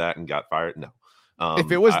after that and got fired? No.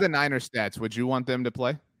 If it was the Niners stats, would you want them to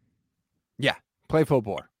play? Yeah, play full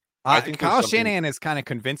bore. I think Kyle Shanahan has kind of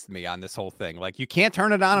convinced me on this whole thing. Like, you can't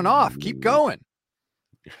turn it on and off. Keep going.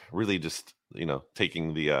 Really just,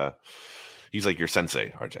 taking the he's like your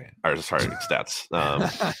sensei, RJ. Or sorry, stats.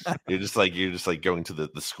 You're just like going to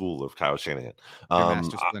the school of Kyle Shanahan.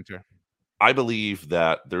 Master Splinter. I believe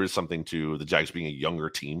that there is something to the Jags being a younger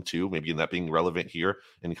team too, maybe in that being relevant here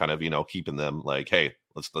and kind of, keeping them like, hey,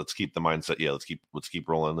 let's keep the mindset. Yeah, let's keep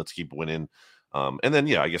rolling. Let's keep winning. And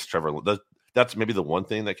then, I guess Trevor, that's maybe the one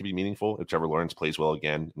thing that could be meaningful if Trevor Lawrence plays well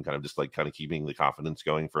again and kind of keeping the confidence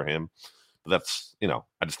going for him. But that's,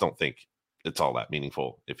 I just don't think it's all that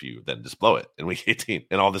meaningful if you then just blow it in week 18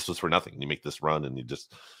 and all this was for nothing. And you make this run and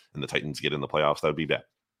the Titans get in the playoffs. That would be bad.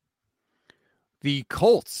 The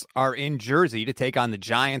Colts are in Jersey to take on the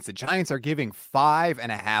Giants. The Giants are giving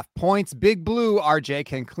 5.5 points. Big Blue, RJ,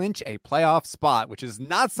 can clinch a playoff spot, which is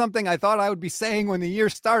not something I thought I would be saying when the year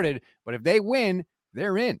started. But if they win,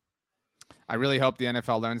 they're in. I really hope the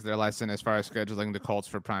NFL learns their lesson as far as scheduling the Colts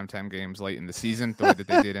for primetime games late in the season, the way that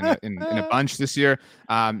they did in a bunch this year.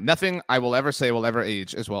 Nothing I will ever say will ever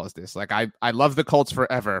age as well as this. Like, I love the Colts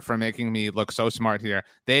forever for making me look so smart here.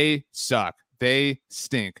 They suck. They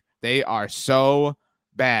stink. They are so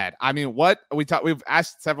bad. I mean, we've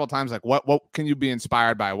asked several times, like, what can you be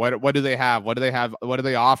inspired by? What do they have? What do they have? What are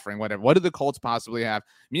they offering? What do the Colts possibly have?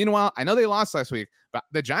 Meanwhile, I know they lost last week, but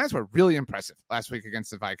the Giants were really impressive last week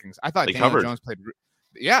against the Vikings. I thought Daniel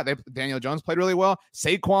Jones played really well.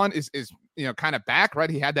 Saquon is kind of back, right?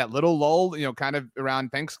 He had that little lull, kind of around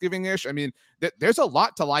Thanksgiving-ish. I mean, there's a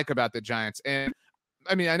lot to like about the Giants. And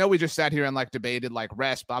I mean, I know we just sat here and like debated like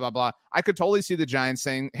rest, blah, blah, blah. I could totally see the Giants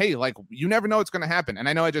saying, hey, like, you never know what's going to happen. And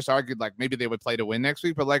I know I just argued like maybe they would play to win next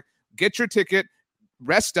week, but like, get your ticket,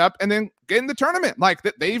 rest up, and then get in the tournament. Like,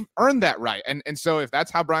 they've earned that right. And so if that's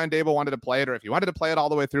how Brian Daboll wanted to play it, or if he wanted to play it all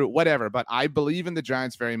the way through, whatever. But I believe in the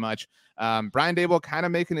Giants very much. Brian Daboll kind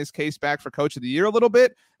of making his case back for Coach of the Year a little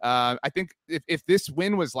bit. I think if this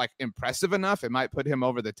win was like impressive enough, it might put him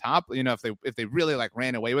over the top. If they really like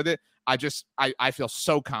ran away with it. I feel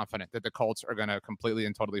so confident that the Colts are going to completely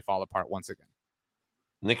and totally fall apart once again.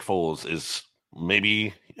 Nick Foles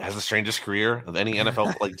maybe has the strangest career of any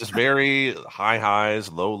NFL, like just very high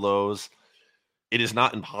highs, low lows. It is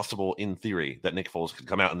not impossible in theory that Nick Foles could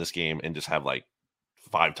come out in this game and just have like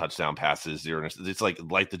 5 touchdown passes, 0. It's like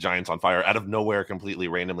light the Giants on fire out of nowhere completely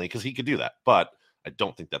randomly, because he could do that. But I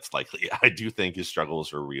don't think that's likely. I do think his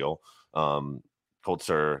struggles are real. Colts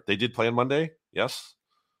they did play on Monday. Yes.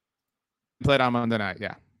 Played on Monday night.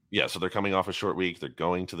 Yeah. Yeah. So they're coming off a short week. They're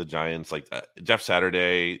going to the Giants. Like Jeff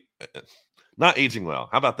Saturday, not aging well.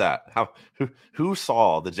 How about that? Who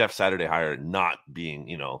saw the Jeff Saturday hire not being,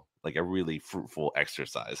 like a really fruitful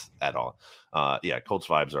exercise at all? Colts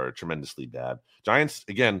vibes are tremendously bad. Giants,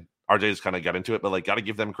 again, RJ's kind of got into it, but like, got to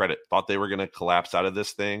give them credit. Thought they were going to collapse out of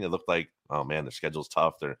this thing. It looked like, oh man, their schedule's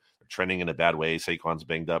tough. They're trending in a bad way. Saquon's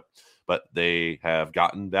banged up, but they have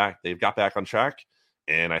gotten back. They've got back on track.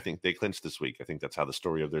 And I think they clinched this week. I think that's how the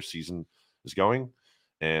story of their season is going.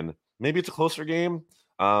 And maybe it's a closer game,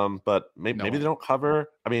 but maybe they don't cover.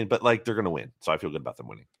 I mean, but like, they're going to win. So I feel good about them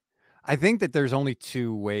winning. I think that there's only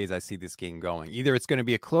 2 ways I see this game going. Either it's going to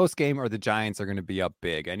be a close game or the Giants are going to be up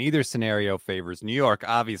big. And either scenario favors New York,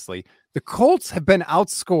 obviously. The Colts have been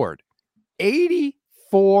outscored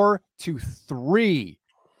 84-3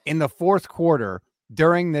 in the fourth quarter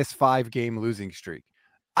during this 5-game losing streak.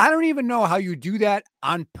 I don't even know how you do that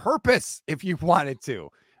on purpose if you wanted to,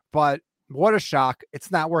 but what a shock. It's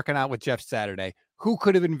not working out with Jeff Saturday. Who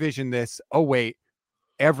could have envisioned this? Oh, wait,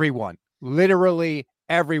 everyone, literally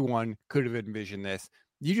everyone could have envisioned this.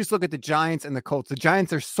 You just look at the Giants and the Colts. The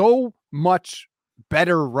Giants are so much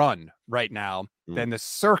better run right now than the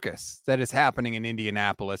circus that is happening in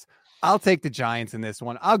Indianapolis. I'll take the Giants in this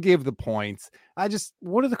one. I'll give the points.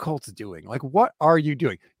 What are the Colts doing? Like, what are you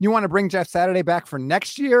doing? You want to bring Jeff Saturday back for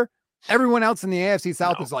next year? Everyone else in the AFC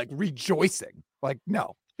South is like rejoicing. Like,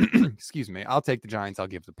 no, excuse me. I'll take the Giants. I'll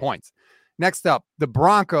give the points. Next up, the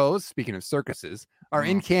Broncos, speaking of circuses, are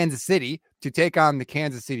in Kansas City to take on the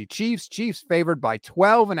Kansas City Chiefs. Chiefs favored by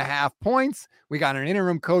 12.5 points. We got an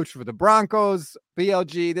interim coach for the Broncos.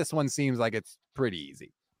 BLG, this one seems like it's pretty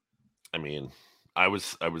easy. I mean, I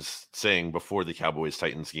was saying before the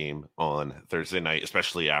Cowboys-Titans game on Thursday night,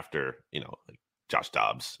 especially after, like Josh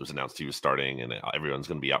Dobbs was announced he was starting and everyone's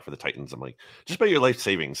going to be out for the Titans. I'm like, just bet your life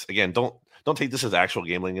savings. Again, don't take this as actual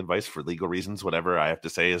gambling advice for legal reasons, whatever I have to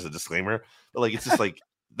say as a disclaimer. But like, it's just like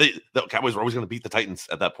the Cowboys were always going to beat the Titans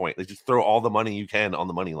at that point. They just throw all the money you can on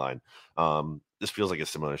the money line. This feels like a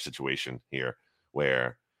similar situation here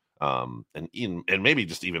where and maybe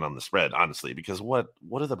just even on the spread, honestly, because what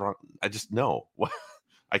are the Broncos? I just know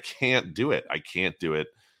I can't do it.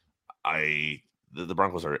 The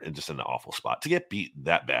Broncos are just in an awful spot to get beat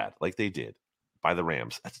that bad, like they did by the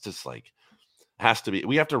Rams. That's just like, has to be,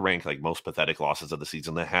 we have to rank like most pathetic losses of the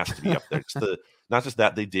season. That has to be up there. Not just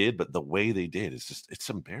that they did, but the way they did is just, it's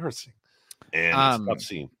embarrassing and it's tough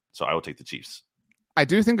scene. So I will take the Chiefs. I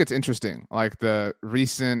do think it's interesting, like the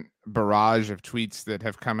recent barrage of tweets that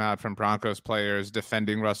have come out from Broncos players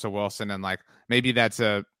defending Russell Wilson. And like, maybe that's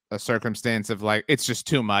a circumstance of like, it's just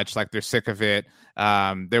too much. Like they're sick of it.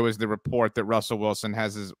 There was the report that Russell Wilson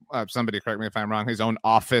has his, somebody correct me if I'm wrong, his own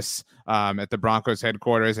office at the Broncos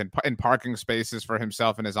headquarters and parking spaces for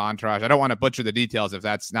himself and his entourage. I don't want to butcher the details if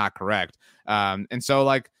that's not correct. And so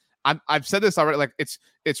like, I've said this already, like it's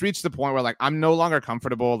reached the point where like I'm no longer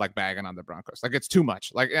comfortable like bagging on the Broncos. Like it's too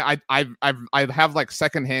much. Like I have like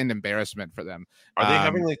secondhand embarrassment for them. Are they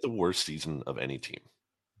having like the worst season of any team?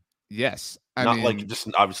 Yes. I not mean, like just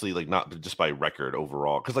obviously like not just by record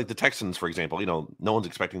overall. Because like the Texans, for example, no one's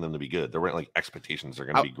expecting them to be good. There weren't like expectations they're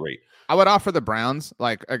going to be great. I would offer the Browns,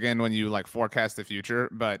 like, again, when you like forecast the future,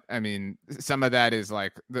 but I mean, some of that is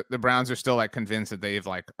like the Browns are still like convinced that they've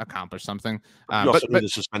like accomplished something. You also knew the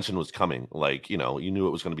suspension was coming. Like, you knew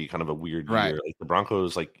it was going to be kind of a weird year. Like the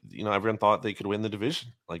Broncos, like, everyone thought they could win the division.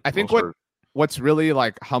 Like, I think what's really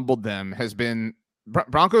like humbled them has been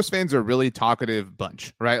Broncos fans are a really talkative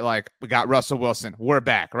bunch, right? Like, we got Russell Wilson, we're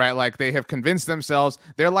back, right? Like, they have convinced themselves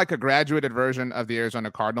they're like a graduated version of the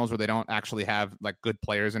Arizona Cardinals, where they don't actually have like good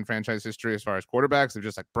players in franchise history as far as quarterbacks. They've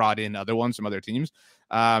just like brought in other ones from other teams.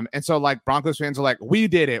 And so like Broncos fans are like, we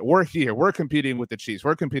did it, we're here, we're competing with the Chiefs,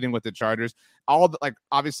 we're competing with the Chargers.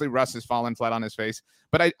 Obviously Russ has fallen flat on his face,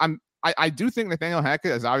 but I do think Nathaniel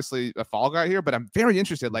Hackett is obviously a fall guy here, but I'm very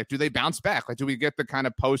interested. Like, do they bounce back? Like, do we get the kind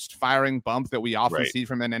of post-firing bump that we often see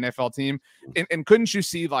from an NFL team? And couldn't you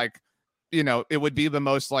see, like, it would be the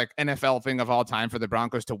most like NFL thing of all time for the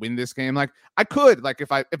Broncos to win this game? Like, I could, like,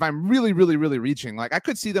 if I'm really, really, really reaching, like, I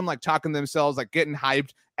could see them like talking themselves, like getting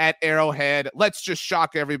hyped at Arrowhead. Let's just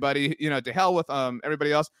shock everybody, to hell with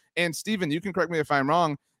everybody else. And Steven, you can correct me if I'm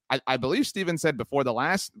wrong. I believe Steven said before the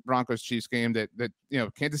last Broncos-Chiefs game that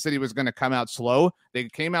Kansas City was going to come out slow. They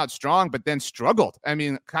came out strong, but then struggled. I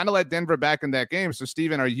mean, kind of let Denver back in that game. So,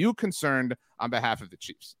 Steven, are you concerned on behalf of the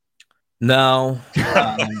Chiefs? No.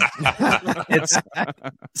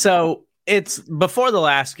 It's before the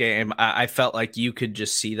last game, I felt like you could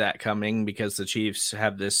just see that coming, because the Chiefs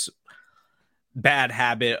have this bad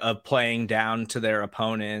habit of playing down to their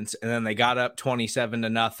opponents, and then they got up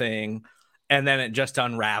 27-0. And then it just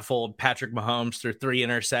unraveled. Patrick Mahomes threw 3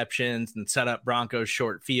 interceptions and set up Broncos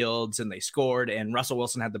short fields, and they scored. And Russell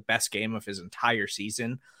Wilson had the best game of his entire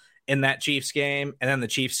season in that Chiefs game. And then the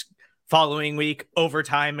Chiefs following week,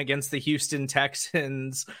 overtime against the Houston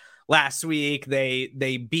Texans. Last week, they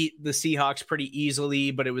beat the Seahawks pretty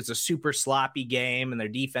easily, but it was a super sloppy game, and their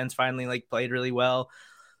defense finally played really well.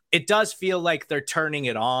 It does feel like they're turning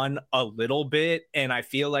it on a little bit, and I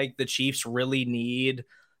feel like the Chiefs really need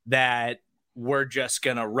that we're just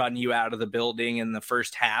going to run you out of the building in the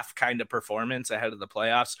first half kind of performance ahead of the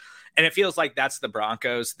playoffs. And it feels like that's the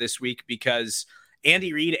Broncos this week, because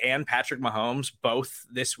Andy Reid and Patrick Mahomes both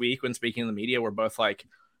this week, when speaking to the media, were both like,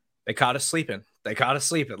 they caught us sleeping. They caught us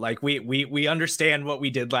sleeping. Like, we understand what we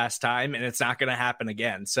did last time, and it's not going to happen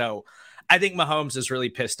again. So I think Mahomes is really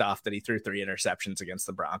pissed off that he threw 3 interceptions against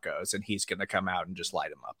the Broncos, and he's going to come out and just light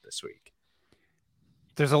them up this week.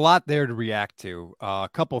 There's a lot there to react to. A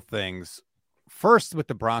couple things. First, with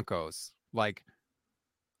the Broncos, like,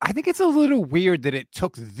 I think it's a little weird that it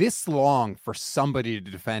took this long for somebody to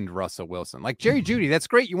defend Russell Wilson. Like, Jerry Jeudy, that's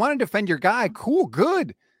great. You want to defend your guy. Cool,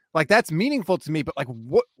 good. Like, that's meaningful to me. But like,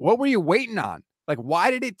 what were you waiting on? Like, why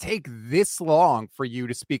did it take this long for you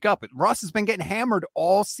to speak up? Russ has been getting hammered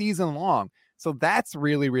all season long. So that's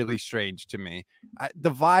really, really strange to me.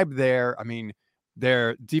 The vibe there, I mean,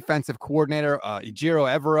 their defensive coordinator, Ejiro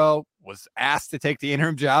Evero, was asked to take the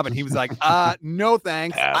interim job, and he was like, no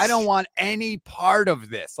thanks. Pass. I don't want any part of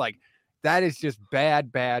this. Like, that is just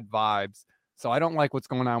bad vibes. So I don't like what's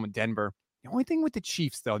going on with Denver. The only thing with the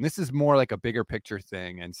Chiefs, though, and this is more like a bigger picture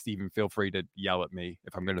thing, and Steven, feel free to yell at me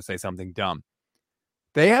if I'm going to say something dumb.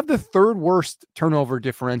 They have the 3rd worst turnover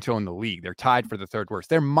differential in the league. They're tied for the 3rd worst.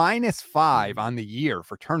 They're -5 on the year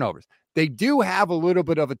for turnovers. They do have a little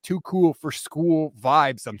bit of a too cool for school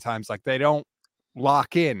vibe sometimes. Like, they don't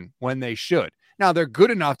lock in when they should. Now, they're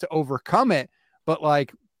good enough to overcome it, but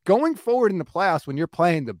like, going forward in the playoffs, when you're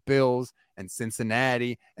playing the Bills and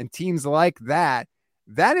Cincinnati and teams like that,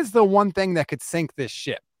 that is the one thing that could sink this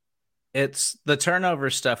ship. It's the turnover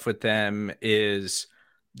stuff with them is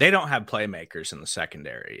they don't have playmakers in the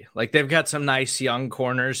secondary. Like, they've got some nice young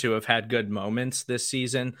corners who have had good moments this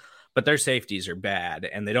season, but their safeties are bad,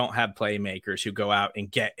 and they don't have playmakers who go out and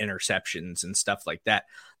get interceptions and stuff like that.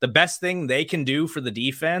 The best thing they can do for the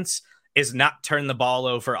defense is not turn the ball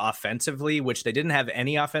over offensively, which they didn't have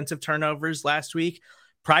any offensive turnovers last week.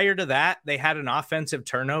 Prior to that, they had an offensive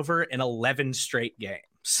turnover in 11 straight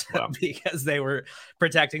games. Wow. Because they were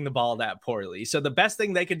protecting the ball that poorly. So the best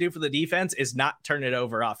thing they could do for the defense is not turn it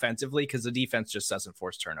over offensively, because the defense just doesn't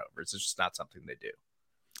force turnovers. It's just not something they do.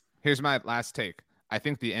 Here's my last take. I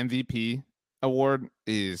think the MVP award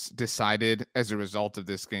is decided as a result of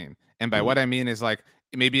this game. And by what I mean is, like,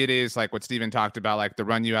 maybe it is like what Steven talked about, like the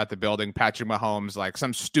run you out the building, Patrick Mahomes, like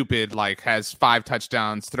some stupid, like has 5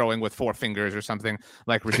 touchdowns throwing with 4 fingers or something,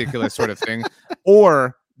 like ridiculous sort of thing.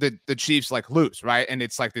 Or the Chiefs like lose, right? And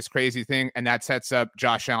it's like this crazy thing. And that sets up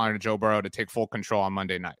Josh Allen and Joe Burrow to take full control on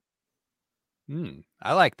Monday night.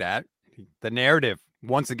 I like that. The narrative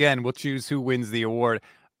Once again, we'll choose who wins the award.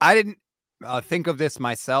 I didn't think of this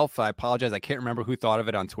myself. I apologize. I can't remember who thought of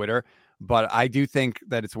it on Twitter, but I do think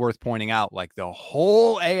that it's worth pointing out, like, the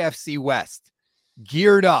whole AFC West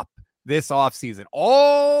geared up this offseason.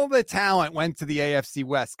 All the talent went to the AFC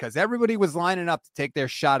West because everybody was lining up to take their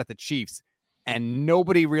shot at the Chiefs, and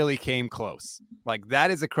nobody really came close. Like, that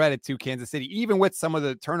is a credit to Kansas City, even with some of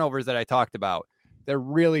the turnovers that I talked about. They're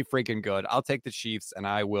really freaking good. I'll take the Chiefs, and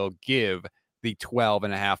I will give the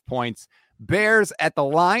 12.5 points. Bears at the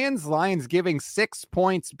Lions. Lions giving 6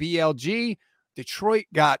 points BLG. Detroit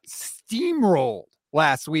got steamrolled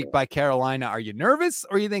last week by Carolina. Are you nervous,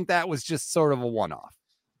 or you think that was just sort of a one-off?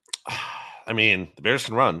 I mean, the Bears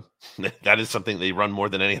can run. That is something they run more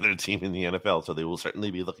than any other team in the NFL, so they will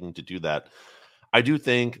certainly be looking to do that. I do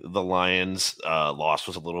think the Lions' loss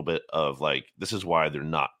was a little bit of like, this is why they're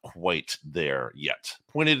not quite there yet.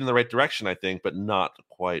 Pointed in the right direction, I think, but not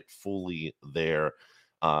quite fully there.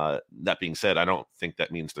 That being said, I don't think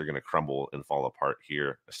that means they're going to crumble and fall apart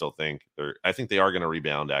here. I think they are going to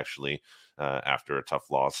rebound, actually, after a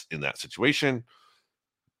tough loss in that situation.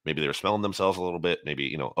 Maybe they were smelling themselves a little bit,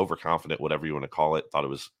 maybe, overconfident, whatever you want to call it. Thought it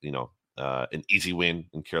was, an easy win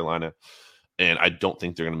in Carolina. And I don't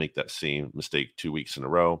think they're going to make that same mistake 2 weeks in a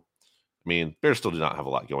row. I mean, Bears still do not have a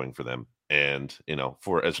lot going for them. And,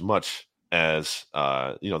 for as much as,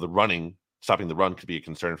 stopping the run could be a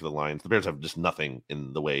concern for the Lions, the Bears have just nothing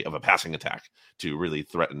in the way of a passing attack to really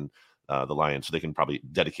threaten the Lions. So they can probably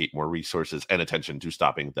dedicate more resources and attention to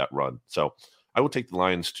stopping that run. So I will take the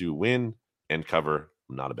Lions to win and cover.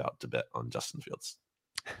 I'm not about to bet on Justin Fields.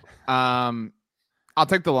 I'll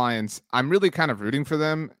take the Lions. I'm really kind of rooting for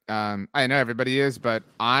them. I know everybody is, but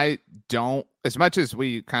I don't, as much as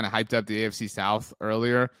we kind of hyped up the AFC South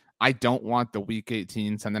earlier, I don't want the Week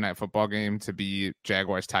 18 Sunday Night Football game to be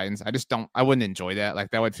Jaguars-Titans. I wouldn't enjoy that.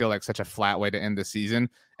 Like, that would feel like such a flat way to end the season.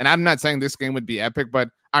 And I'm not saying this game would be epic, but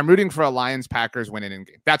I'm rooting for a Lions-Packers winning in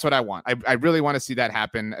game. That's what I want. I really want to see that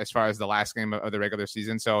happen as far as the last game of the regular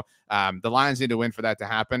season. So the Lions need to win for that to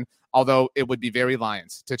happen. Although it would be very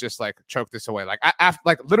Lions to just like choke this away. Like,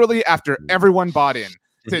 literally after everyone bought in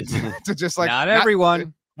to just like not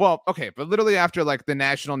everyone. Well, okay, but literally after like the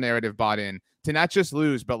national narrative bought in to not just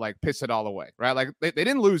lose, but like piss it all away, right? Like they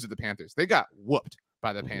didn't lose to the Panthers. They got whooped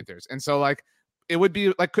by the Panthers. And so like it would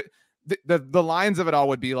be like the lines of it all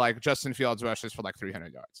would be like Justin Fields rushes for like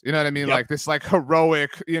 300 yards. You know what I mean? Yep. Like this like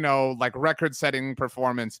heroic, like record-setting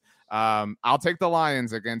performance. I'll take the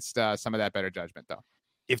Lions against some of that better judgment though.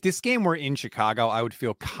 If this game were in Chicago, I would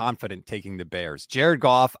feel confident taking the Bears. Jared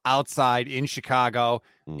Goff outside in Chicago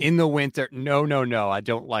in the winter. No. I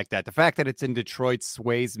don't like that. The fact that it's in Detroit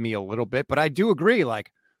sways me a little bit, but I do agree.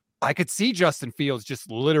 Like, I could see Justin Fields just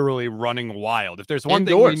literally running wild. If there's one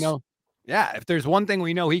thing we know, if there's one thing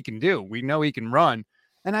we know he can do, we know he can run.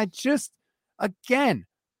 And I'm just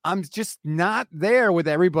not there with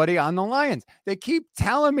everybody on the Lions. They keep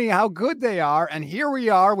telling me how good they are, and here we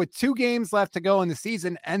are with 2 games left to go in the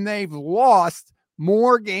season, and they've lost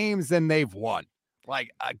more games than they've won.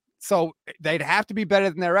 So they'd have to be better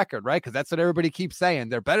than their record, right? Because that's what everybody keeps saying.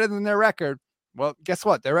 They're better than their record. Well, guess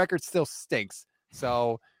what? Their record still stinks.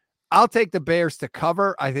 So I'll take the Bears to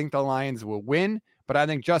cover. I think the Lions will win, but I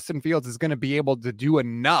think Justin Fields is going to be able to do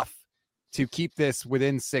enough to keep this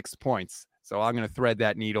within 6 points. So I'm going to thread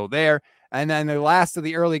that needle there. And then the last of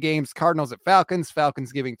the early games, Cardinals at Falcons.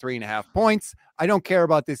 Falcons giving 3.5 points. I don't care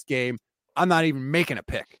about this game. I'm not even making a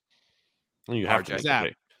pick. You have to zap.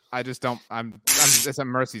 I just don't. It's a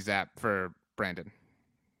mercy zap for Brandon.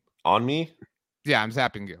 On me? Yeah, I'm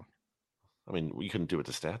zapping you. I mean, we couldn't do it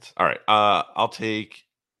to stats. All right. I'll take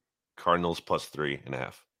Cardinals plus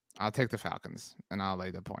 3.5. I'll take the Falcons and I'll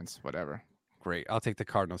lay the points. Whatever. Great. I'll take the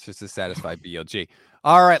Cardinals just to satisfy BLG.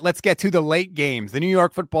 All right, let's get to the late games. The New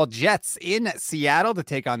York Football Jets in Seattle to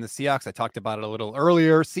take on the Seahawks. I talked about it a little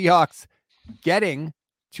earlier. Seahawks getting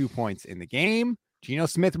 2 points in the game. Geno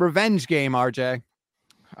Smith revenge game, RJ.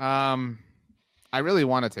 I really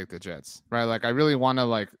want to take the Jets, right? Like, I really want to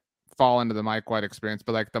like fall into the Mike White experience,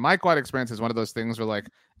 but like the Mike White experience is one of those things where like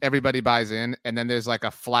everybody buys in and then there's like a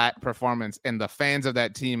flat performance and the fans of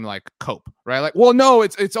that team like cope, right? Like, well, no,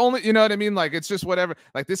 it's only, you know what I mean? Like, it's just whatever.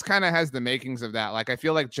 Like, this kind of has the makings of that. Like, I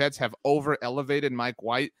feel like Jets have over elevated Mike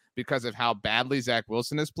White because of how badly Zach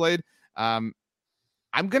Wilson has played. I'm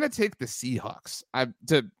going to take the Seahawks. I'll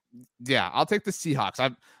take the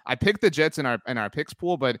Seahawks. I picked the Jets in our picks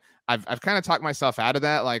pool, but I've kind of talked myself out of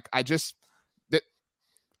that. Like,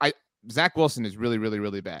 Zach Wilson is really, really,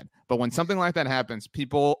 really bad. But when something like that happens,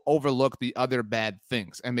 people overlook the other bad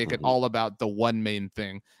things and make it all about the one main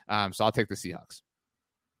thing. So I'll take the Seahawks.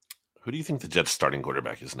 Who do you think the Jets starting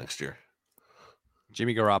quarterback is next year?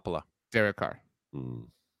 Jimmy Garoppolo. Derek Carr.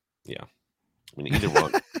 Yeah. I mean, either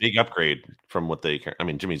one. Big upgrade from what they – I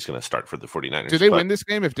mean, Jimmy's going to start for the 49ers. Do they win this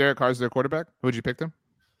game if Derek Carr's their quarterback? Would you pick them?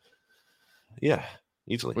 Yeah,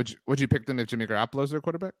 easily. Would you pick them if Jimmy Garoppolo's their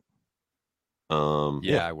quarterback?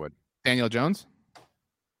 Yeah, I would. Daniel Jones?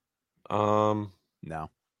 No.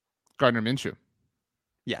 Gardner Minshew?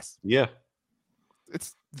 Yes. Yeah.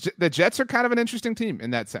 It's the Jets are kind of an interesting team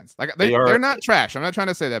in that sense. Like they're not trash. I'm not trying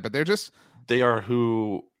to say that, but they are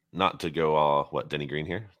who, not to go Denny Green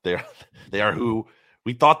here. They are who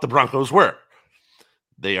we thought the Broncos were.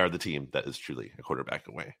 They are the team that is truly a quarterback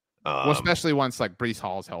away. Well, especially once like Breece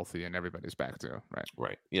Hall's healthy and everybody's back too, right?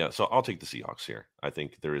 Right. Yeah. So I'll take the Seahawks here. I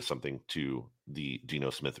think there is something to the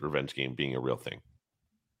Geno Smith revenge game being a real thing.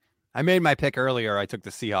 I made my pick earlier. I took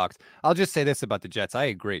the Seahawks. I'll just say this about the Jets. I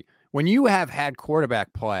agree. When you have had bad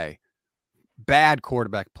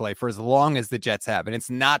quarterback play for as long as the Jets have, and it's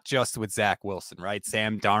not just with Zach Wilson, right?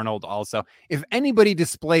 Sam Darnold also. If anybody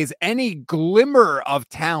displays any glimmer of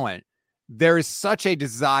talent, there is such a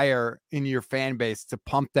desire in your fan base to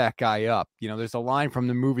pump that guy up. You know, there's a line from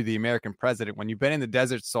the movie The American President. When you've been in the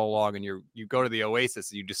desert so long and you go to the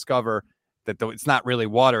oasis and you discover that it's not really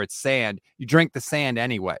water, it's sand, you drink the sand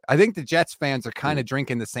anyway. I think the Jets fans are kind of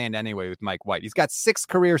drinking the sand anyway with Mike White. He's got 6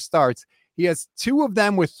 career starts. He has 2 of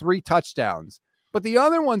them with 3 touchdowns, but the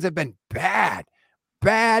other ones have been bad.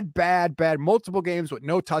 Multiple games with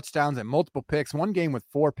no touchdowns and multiple picks. 1 game with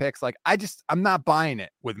 4 picks. Like, I'm not buying it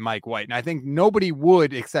with Mike White. And I think nobody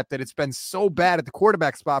would, except that it's been so bad at the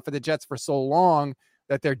quarterback spot for the Jets for so long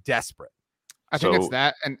that they're desperate. I think it's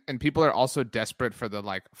that, and people are also desperate for the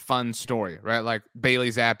like fun story, right? Like Bailey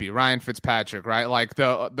Zappi, Ryan Fitzpatrick, right? Like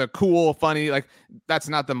the cool, funny, like that's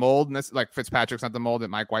not the mold, and this like Fitzpatrick's not the mold that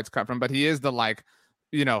Mike White's cut from, but he is the like,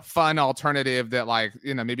 you know, fun alternative that like,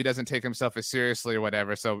 you know, maybe doesn't take himself as seriously or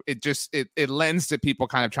whatever. So it just it lends to people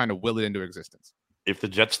kind of trying to will it into existence. If the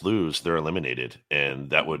Jets lose, they're eliminated, and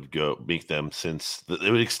that would make them it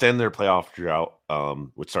would extend their playoff drought,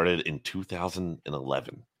 which started in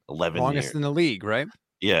 2011. 11 longest years. In the league, right?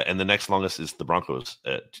 Yeah, and the next longest is the Broncos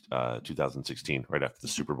at 2016, right after the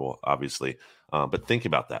Super Bowl, obviously. But think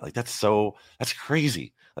about that. Like that's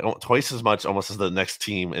crazy. Like twice as much almost as the next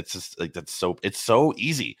team. It's just like it's so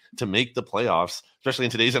easy to make the playoffs, especially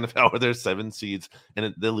in today's NFL where there's 7 seeds,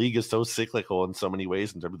 and the league is so cyclical in so many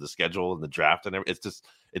ways in terms of the schedule and the draft and everything.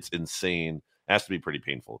 It's insane. It has to be pretty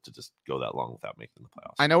painful to just go that long without making the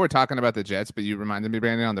playoffs. I know we're talking about the Jets, but you reminded me,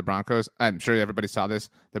 Brandon, on the Broncos. I'm sure everybody saw this.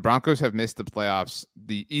 The Broncos have missed the playoffs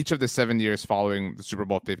each of the 7 years following the Super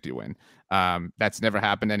Bowl 50 win. That's never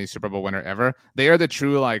happened to any Super Bowl winner ever. They are the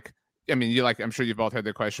true, like, I mean, I'm sure you've both heard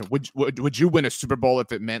the question. Would you win a Super Bowl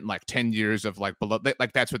if it meant like 10 years of like below?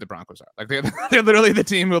 Like that's what the Broncos are. Like they're literally the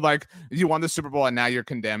team who like you won the Super Bowl and now you're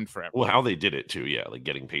condemned forever. Well, how they did it too, yeah, like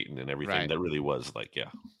getting Peyton and everything. Right. That really was like,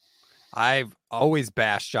 yeah. I've always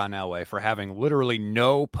bashed John Elway for having literally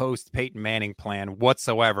no post Peyton Manning plan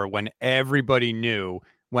whatsoever when everybody knew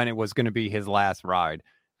when it was going to be his last ride.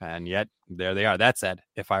 And yet there they are. That said,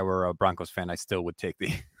 if I were a Broncos fan, I still would take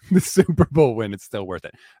the Super Bowl win. It's still worth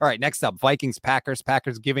it. All right, next up, Vikings, Packers.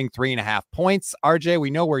 Packers giving 3.5 points. RJ, we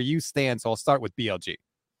know where you stand, so I'll start with BLG.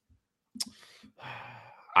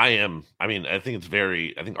 I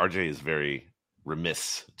think RJ is very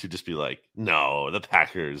remiss to just be like, no, the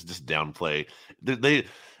Packers just downplay.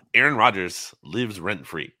 Aaron Rodgers lives rent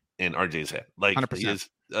free in RJ's head. Like 100%. He is,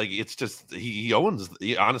 like it's just he owns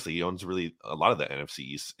really a lot of the NFC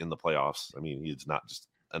East in the playoffs. I mean, he's not just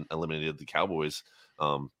eliminated the Cowboys,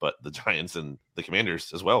 but the Giants and the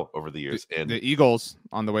Commanders as well over the years, and the Eagles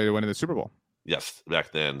on the way to winning the Super Bowl. Yes,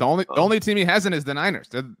 back then. The only team he hasn't is the Niners.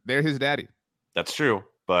 They're his daddy. That's true,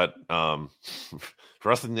 but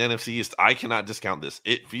for us in the NFC East, I cannot discount this.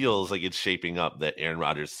 It feels like it's shaping up that Aaron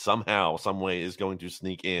Rodgers somehow, some way is going to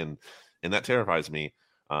sneak in, and that terrifies me.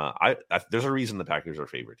 There's a reason the Packers are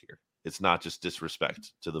favored here. It's not just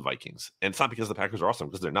disrespect to the Vikings, and it's not because the Packers are awesome,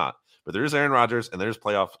 because they're not. But there is Aaron Rodgers, and there's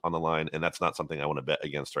playoff on the line, and that's not something I want to bet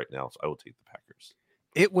against right now. So I will take the Packers.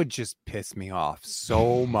 It would just piss me off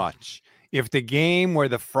so much if the game where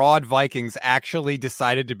the fraud Vikings actually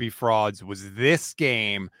decided to be frauds was this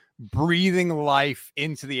game, breathing life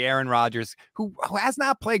into the Aaron Rodgers, who has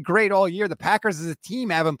not played great all year. The Packers as a team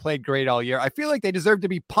haven't played great all year. I feel like they deserve to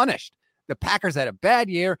be punished. The Packers had a bad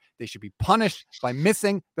year. They should be punished by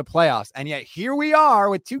missing the playoffs. And yet here we are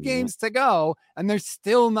with 2 games to go, and they're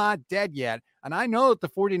still not dead yet. And I know that the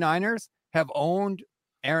 49ers have owned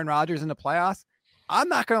Aaron Rodgers in the playoffs. I'm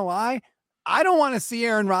not going to lie. I don't want to see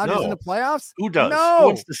Aaron Rodgers in the playoffs. Who does? No. Who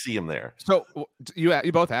wants to see him there? So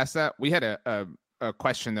you both asked that. We had a a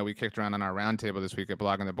question that we kicked around on our roundtable this week at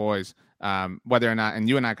Blogging the Boys, whether or not, and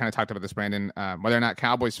you and I kind of talked about this, Brandon, whether or not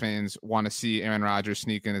Cowboys fans want to see Aaron Rodgers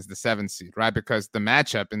sneak in as the 7th seed, right? Because the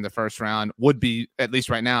matchup in the first round would be, at least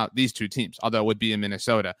right now, these two teams, although it would be in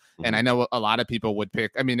Minnesota. Mm-hmm. And I know a lot of people would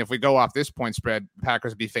pick, I mean, if we go off this point spread,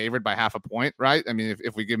 Packers would be favored by 0.5 point, right? I mean,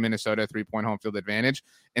 if we give Minnesota a 3-point home field advantage.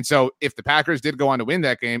 And so if the Packers did go on to win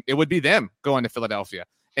that game, it would be them going to Philadelphia.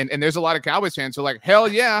 And there's a lot of Cowboys fans who are like, hell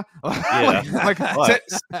yeah.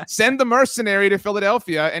 Send the mercenary to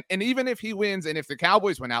Philadelphia. And even if he wins, and if the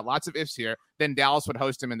Cowboys win out, lots of ifs here, then Dallas would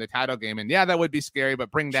host him in the title game. And yeah, that would be scary,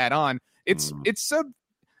 but bring that on. It's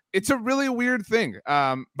a really weird thing.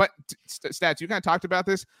 But Stats, you kind of talked about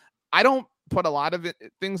this. I don't put a lot of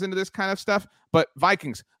things into this kind of stuff, but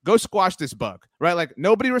Vikings, go squash this bug, right? Like,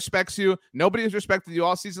 nobody respects you. Nobody has respected you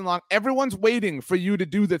all season long. Everyone's waiting for you to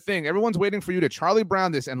do the thing. Everyone's waiting for you to Charlie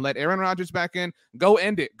Brown this and let Aaron Rodgers back in. Go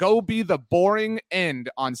end it. Go be the boring end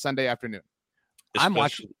on Sunday afternoon. I'm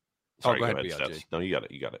watching. Sorry, go ahead. No, you got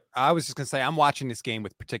it. You got it. I was just going to say, I'm watching this game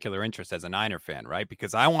with particular interest as a Niner fan, right?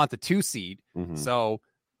 Because I want the 2 seed. Mm-hmm. So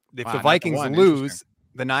if the Vikings lose,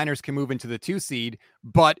 the Niners can move into the 2 seed,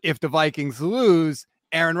 but if the Vikings lose,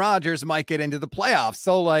 Aaron Rodgers might get into the playoffs.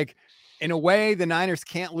 So, like, in a way, the Niners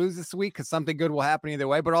can't lose this week because something good will happen either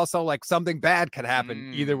way, but also, like, something bad could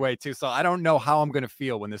happen either way too. So I don't know how I'm going to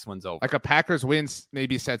feel when this one's over. Like, a Packers win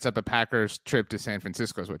maybe sets up a Packers trip to San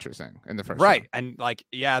Francisco is what you're saying in the first right. round. And, like,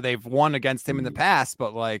 yeah, they've won against him in the past,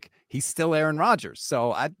 but, like, he's still Aaron Rodgers.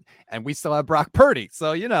 So and we still have Brock Purdy.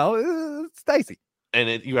 So, you know, it's dicey.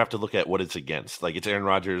 And you have to look at what it's against. Like, it's Aaron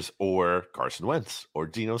Rodgers or Carson Wentz or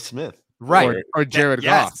Geno Smith. Right. Or Jared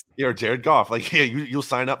Goff. Yeah, or Jared Goff. Like, yeah, you'll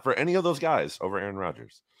sign up for any of those guys over Aaron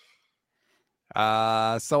Rodgers.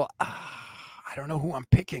 So I don't know who I'm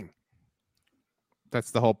picking.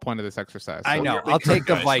 That's the whole point of this exercise. I know. I'll take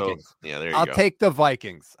the Vikings. So, yeah, there you go. I'll take the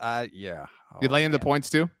Vikings. Yeah. You lay in the points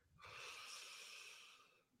too?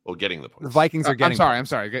 Well, getting the points. The Vikings are getting. I'm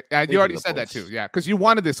sorry. You already said that too. Yeah, because you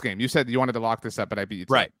wanted this game. You said you wanted to lock this up, but I beat you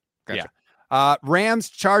too. Right. Gotcha. Yeah. Rams,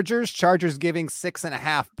 Chargers. Chargers giving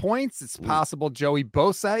 6.5 points. It's possible Joey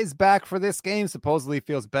Bosa is back for this game. Supposedly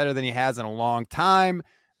feels better than he has in a long time.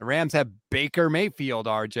 The Rams have Baker Mayfield.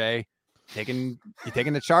 RJ, you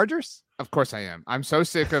taking the Chargers? Of course I am. I'm so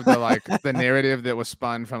sick of the narrative that was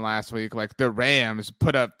spun from last week. Like, the Rams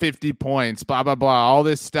put up 50 points, blah, blah, blah, all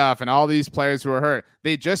this stuff, and all these players who are hurt.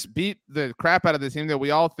 They just beat the crap out of the team that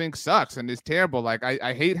we all think sucks and is terrible. Like,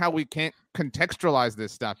 I hate how we can't contextualize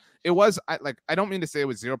this stuff. It was, I don't mean to say it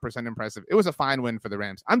was 0% impressive. It was a fine win for the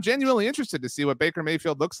Rams. I'm genuinely interested to see what Baker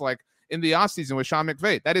Mayfield looks like in the offseason with Sean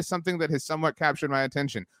McVay. That is something that has somewhat captured my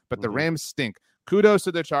attention. But the Rams stink. Kudos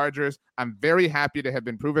to the Chargers. I'm very happy to have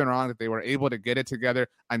been proven wrong that they were able to get it together.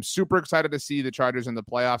 I'm super excited to see the Chargers in the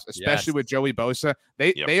playoffs, especially with Joey Bosa.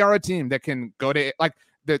 They are a team that can go to, like,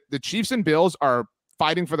 the Chiefs and Bills are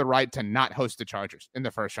fighting for the right to not host the Chargers in the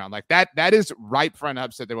first round. Like, that is ripe for an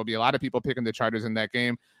upset. There will be a lot of people picking the Chargers in that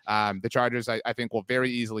game. The Chargers, I think, will very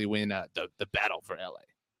easily win the battle for LA.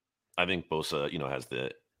 I think Bosa, has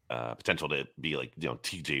the potential to be like,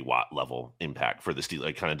 TJ Watt level impact for the Steelers,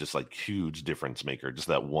 like, kind of just like huge difference maker, just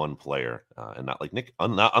that one player, and not unlike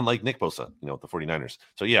Nick Bosa, the 49ers.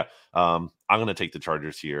 So yeah, I'm going to take the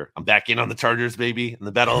Chargers here. I'm back in on the Chargers, baby, in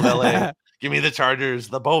the Battle of LA. Give me the Chargers,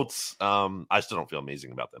 the boats. I still don't feel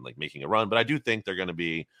amazing about them, like, making a run, but I do think they're going to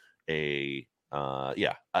be a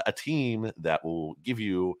team that will give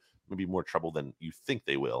you maybe more trouble than you think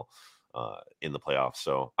they will in the playoffs.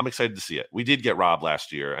 So I'm excited to see it. We did get robbed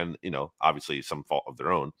last year, and obviously some fault of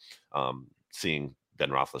their own, seeing Ben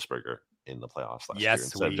Roethlisberger in the playoffs last year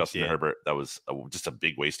instead of Justin Herbert. That was just a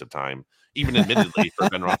big waste of time, even admittedly for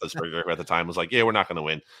Ben Roethlisberger, who at the time was like, yeah, we're not going to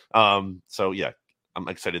win. So yeah, I'm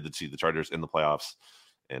excited to see the Chargers in the playoffs,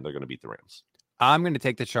 and they're going to beat the Rams. I'm going to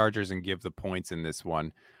take the Chargers and give the points in this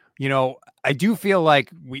one. I do feel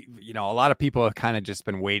like a lot of people have kind of just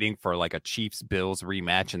been waiting for like a Chiefs Bills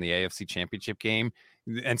rematch in the AFC Championship game.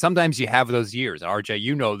 And sometimes you have those years.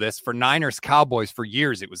 RJ, this for Niners Cowboys for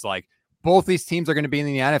years. It was like both these teams are going to be in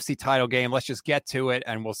the NFC title game. Let's just get to it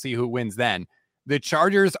and we'll see who wins then. The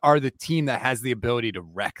Chargers are the team that has the ability to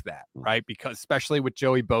wreck that, right? Because especially with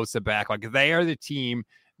Joey Bosa back, like, they are the team.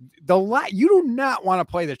 You do not want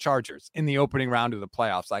to play the Chargers in the opening round of the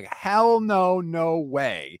playoffs. Like, hell no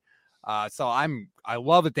way. So I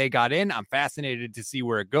love that they got in. I'm fascinated to see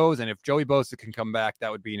where it goes. And if Joey Bosa can come back, that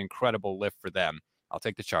would be an incredible lift for them. I'll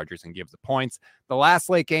take the Chargers and give the points. The last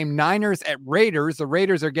late game, Niners at Raiders. The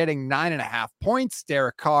Raiders are getting 9.5 points.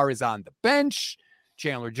 Derek Carr is on the bench.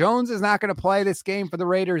 Chandler Jones is not going to play this game for the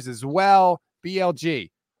Raiders as well. BLG,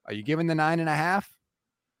 are you giving the 9.5?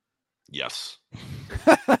 Yes.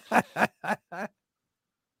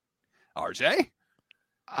 RJ?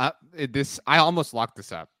 I almost locked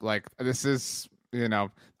this up. Like, this is,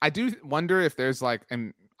 I do wonder if there's like,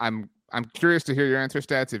 and I'm curious to hear your answer,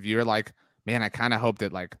 Stats. If you're like, man, I kind of hope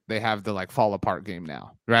that like they have the like fall apart game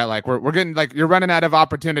now, right? Like we're getting like you're running out of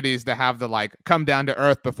opportunities to have the like come down to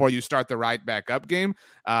earth before you start the right back up game.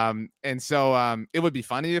 And so it would be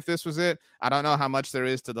funny if this was it. I don't know how much there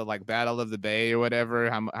is to the like Battle of the Bay or whatever,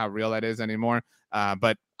 how real that is anymore.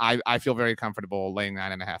 But I feel very comfortable laying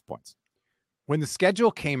 9.5 points. When the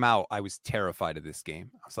schedule came out, I was terrified of this game.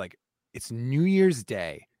 I was like, it's New Year's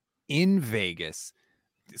Day in Vegas.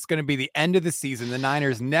 It's going to be the end of the season. The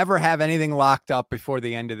Niners never have anything locked up before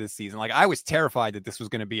the end of the season. Like, I was terrified that this was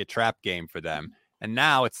going to be a trap game for them. And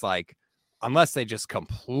now it's like, unless they just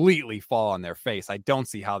completely fall on their face, I don't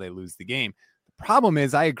see how they lose the game. The problem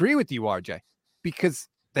is, I agree with you, RJ, because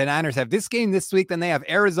the Niners have this game this week, then they have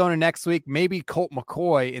Arizona next week, maybe Colt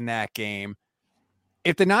McCoy in that game.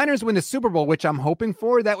 If the Niners win the Super Bowl, which I'm hoping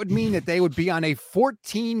for, that would mean that they would be on a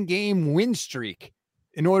 14-game win streak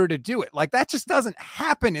in order to do it. Like, that just doesn't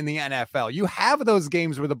happen in the NFL. You have those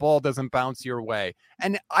games where the ball doesn't bounce your way.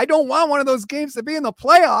 And I don't want one of those games to be in the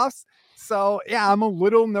playoffs. So, yeah, I'm a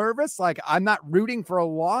little nervous. Like, I'm not rooting for a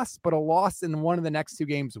loss, but a loss in one of the next two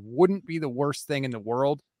games wouldn't be the worst thing in the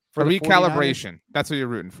world. For a recalibration. 49ers. That's what you're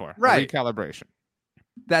rooting for. Right. A recalibration.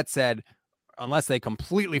 That said, unless they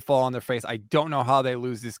completely fall on their face, I don't know how they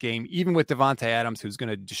lose this game, even with Devontae Adams, who's going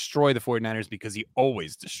to destroy the 49ers because he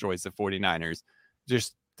always destroys the 49ers.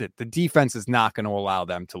 Just the defense is not going to allow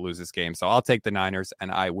them to lose this game. So I'll take the Niners,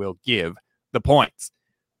 and I will give the points.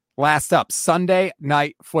 Last up, Sunday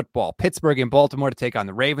Night Football. Pittsburgh and Baltimore to take on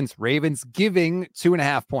the Ravens. Ravens giving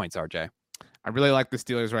 2.5 points, RJ. I really like the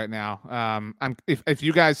Steelers right now. If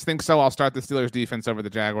you guys think so, I'll start the Steelers defense over the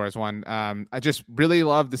Jaguars one. I just really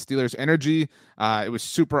love the Steelers energy. It was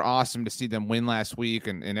super awesome to see them win last week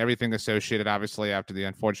and everything associated, obviously, after the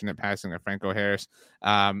unfortunate passing of Franco Harris.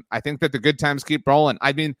 I think that the good times keep rolling.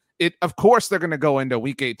 I mean, of course they're going to go into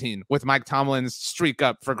week 18 with Mike Tomlin's streak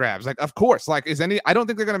up for grabs. Like, of course, like I don't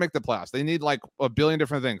think they're going to make the playoffs. They need like a billion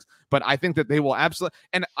different things, but I think that they will absolutely.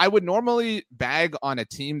 And I would normally bag on a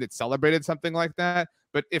team that celebrated something like that.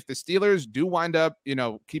 But if the Steelers do wind up,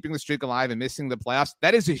 keeping the streak alive and missing the playoffs,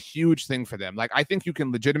 that is a huge thing for them. Like, I think you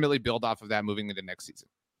can legitimately build off of that moving into next season.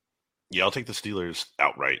 Yeah, I'll take the Steelers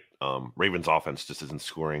outright. Ravens offense just isn't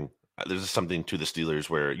scoring. There's something to the Steelers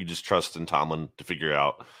where you just trust in Tomlin to figure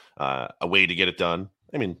out a way to get it done.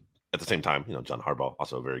 I mean, at the same time, John Harbaugh,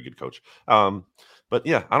 also a very good coach. But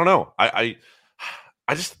yeah, I don't know. I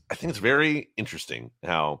think it's very interesting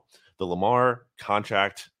how the Lamar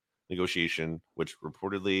contract negotiation, which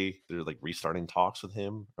reportedly they're like restarting talks with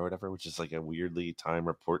him or whatever, which is like a weirdly timed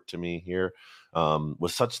report to me here,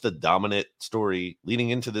 was such the dominant story leading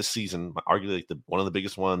into this season, arguably like one of the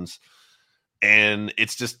biggest ones. And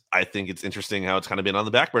it's just, I think it's interesting how it's kind of been on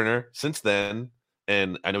the back burner since then.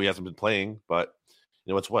 And I know he hasn't been playing, but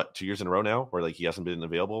it's 2 years in a row now where like he hasn't been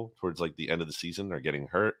available towards like the end of the season or getting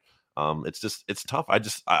hurt. It's tough.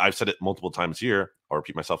 I've said it multiple times here. I'll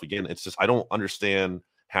repeat myself again. It's just, I don't understand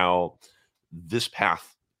how this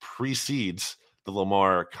path precedes the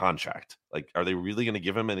Lamar contract. Like, are they really going to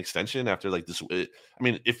give him an extension after like this? I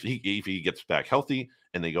mean, if he gets back healthy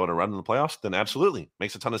and they go on a run in the playoffs, then absolutely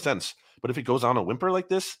makes a ton of sense. But if it goes on a whimper like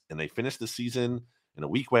this and they finish the season in a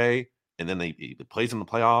weak way, and then he plays in the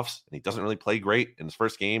playoffs and he doesn't really play great in his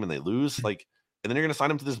first game and they lose, like, and then you're going to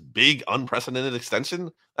sign him to this big unprecedented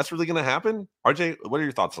extension, that's really going to happen? RJ, what are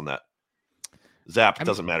your thoughts on that? Zap,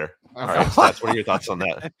 doesn't matter. All right, Stats, what are your thoughts on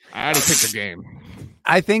that? I already picked the game.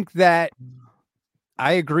 I think that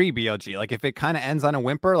I agree, BLG. Like, if it kind of ends on a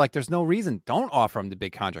whimper, like, there's no reason. Don't offer him the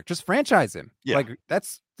big contract. Just franchise him. Yeah. Like,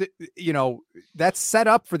 that's set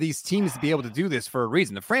up for these teams to be able to do this for a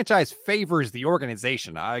reason. The franchise favors the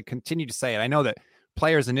organization. I continue to say it. I know that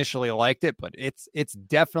players initially liked it, but it's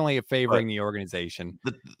definitely favoring the organization.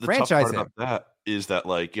 The franchise tough part about that is that,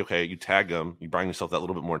 like, okay, you tag him, you buying yourself that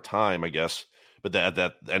little bit more time, I guess. But at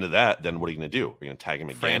the end of that, then what are you going to do? Are you going to tag him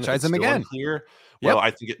again? Franchise him again. Unclear? Well, I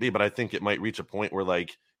think but I think it might reach a point where,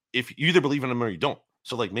 like, if you either believe in him or you don't.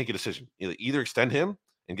 So, like, make a decision. Either extend him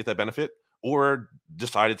and get that benefit, or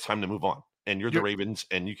decide it's time to move on. And you're the Ravens,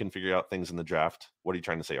 and you can figure out things in the draft. What are you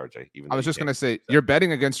trying to say, RJ? I was just going to say, you're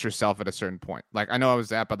betting against yourself at a certain point. Like, I know I was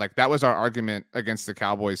that, but like that was our argument against the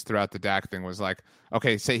Cowboys throughout the Dak thing was like,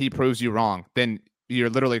 okay, say he proves you wrong, then you're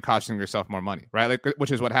literally costing yourself more money, right? Like,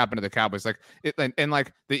 which is what happened to the Cowboys. Like, and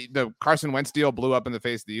like the Carson Wentz deal blew up in the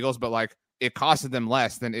face of the Eagles, but like it costed them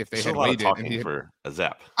less than if they had waited. For a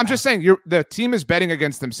Zap. I'm just saying, the team is betting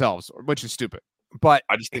against themselves, which is stupid. But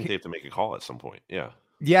I just think they have to make a call at some point. Yeah.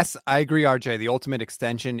 Yes, I agree, RJ. The ultimate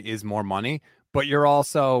extension is more money, but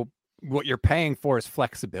what you're paying for is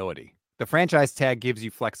flexibility. The franchise tag gives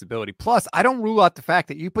you flexibility. Plus, I don't rule out the fact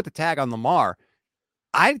that you put the tag on Lamar.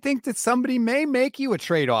 I think that somebody may make you a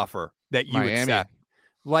trade offer that you accept.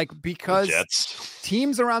 Because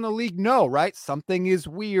teams around the league know, right? Something is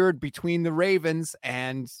weird between the Ravens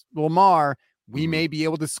and Lamar. We may be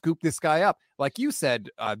able to scoop this guy up. Like you said,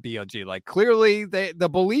 BLG, like clearly the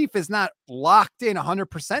belief is not locked in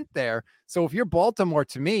 100% there. So if you're Baltimore,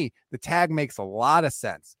 to me, the tag makes a lot of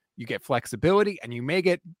sense. You get flexibility and you may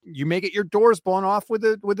get your doors blown off with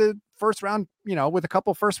a first round, with a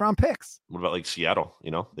couple first round picks. What about like Seattle?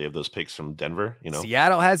 They have those picks from Denver,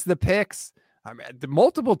 Seattle has the picks. I mean, the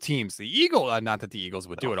multiple teams, the Eagles, not that the Eagles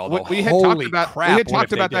would do it. Although we had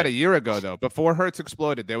talked about that a year ago, though. Before Hurts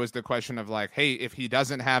exploded, there was the question of like, hey, if he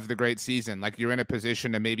doesn't have the great season, like you're in a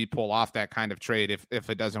position to maybe pull off that kind of trade if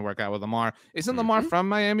it doesn't work out with Lamar. Isn't Lamar from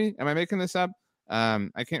Miami? Am I making this up?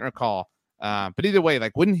 I can't recall. But either way,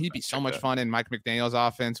 like, wouldn't he be so much fun in Mike McDaniel's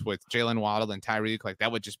offense with Jalen Waddle and Tyreek? Like,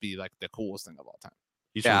 that would just be like the coolest thing of all time.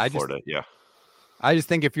 He's from Florida, I just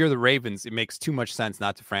think if you're the Ravens, it makes too much sense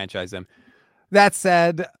not to franchise him. That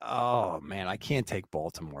said, oh man, I can't take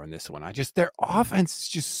Baltimore in this one. Their offense is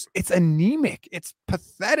just, it's anemic. It's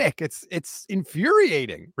pathetic. It's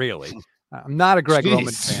infuriating, really. I'm not a Greg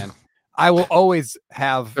Roman fan. I will always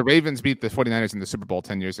have the Ravens beat the 49ers in the Super Bowl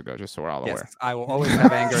 10 years ago, just so we're all aware. I will always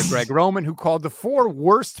have anger at Greg Roman, who called the 4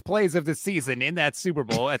 worst plays of the season in that Super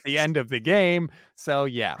Bowl at the end of the game. So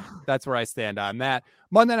yeah, that's where I stand on that.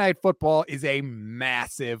 Monday Night Football is a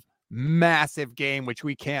massive game, which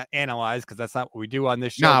we can't analyze because that's not what we do on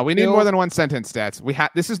this show. Nah, we need more than one sentence stats.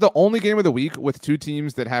 This is the only game of the week with 2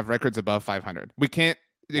 teams that have records above 500. We can't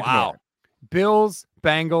ignore. Bills,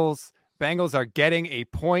 Bengals. Bengals are getting a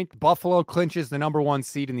point. Buffalo clinches the number 1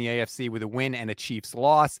 seed in the AFC with a win and a Chiefs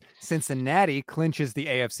loss. Cincinnati clinches the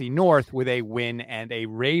AFC North with a win and a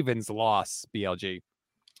Ravens loss. BLG.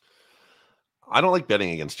 I don't like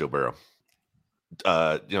betting against Joe Burrow.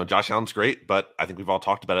 Josh Allen's great, but I think we've all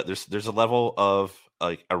talked about it. There's a level of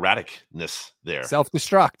like erraticness there.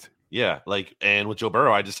 Self-destruct. Yeah. And with Joe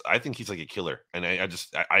Burrow, I think he's like a killer. And I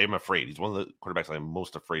am afraid. He's one of the quarterbacks I'm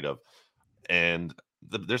most afraid of. And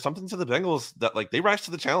there's something to the Bengals that like they rise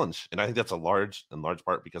to the challenge. And I think that's in large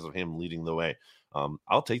part because of him leading the way.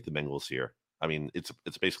 I'll take the Bengals here. I mean, it's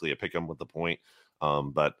basically a pick 'em with the point.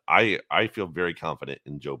 But I feel very confident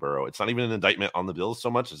in Joe Burrow. It's not even an indictment on the Bills so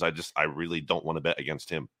much as I really don't want to bet against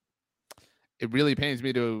him. It really pains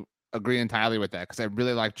me to agree entirely with that because I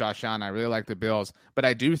really like Josh Allen. I really like the Bills, but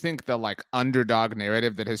I do think the like underdog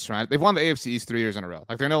narrative that has surrounded, they've won the AFC East 3 years in a row.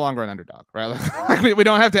 Like they're no longer an underdog, right? Like, we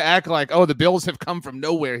don't have to act like, oh, the Bills have come from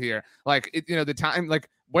nowhere here. Like the time, like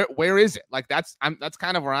where is it? Like that's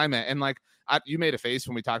kind of where I'm at. And like, you made a face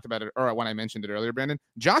when we talked about it, or when I mentioned it earlier, Brandon.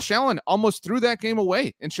 Josh Allen almost threw that game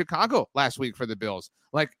away in Chicago last week for the Bills.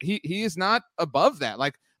 Like he is not above that.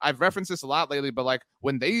 Like I've referenced this a lot lately, but like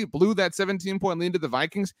when they blew that 17-point lead to the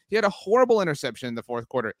Vikings, he had a horrible interception in the fourth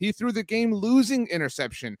quarter. He threw the game-losing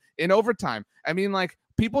interception in overtime. I mean, like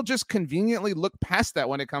people just conveniently look past that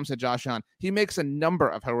when it comes to Josh Allen. He makes a number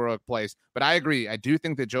of heroic plays, but I agree. I do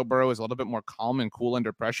think that Joe Burrow is a little bit more calm and cool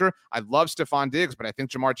under pressure. I love Stephon Diggs, but I think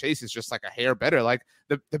Jamar Chase is just like a hair better. Like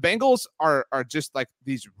the Bengals are just like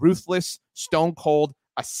these ruthless, stone cold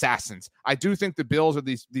assassins. I do think the Bills are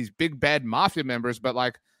these big bad mafia members, but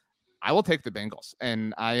like I will take the Bengals.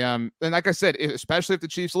 And and like I said, especially if the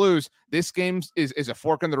Chiefs lose, this game is a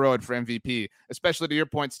fork in the road for MVP, especially to your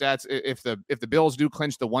point, Stats. If the Bills do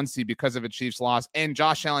clinch the 1 seed because of a Chiefs loss and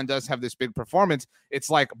Josh Allen does have this big performance, it's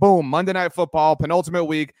like, boom, Monday Night Football, penultimate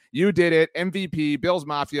week. You did it. MVP, Bills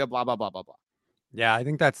Mafia, blah, blah, blah, blah, blah. Yeah, I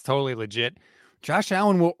think that's totally legit. Josh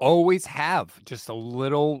Allen will always have just a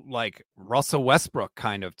little like Russell Westbrook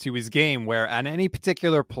kind of to his game where on any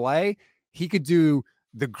particular play, he could do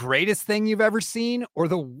the greatest thing you've ever seen or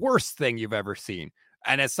the worst thing you've ever seen.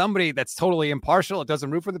 And as somebody that's totally impartial, it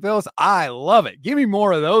doesn't root for the Bills, I love it. Give me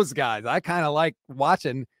more of those guys. I kind of like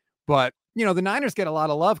watching, but the Niners get a lot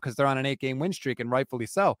of love because they're on an 8-game win streak, and rightfully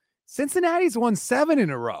so. Cincinnati's won 7 in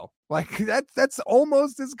a row. Like that's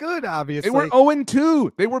almost as good, obviously. They were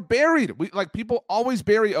 0-2. They were buried. People always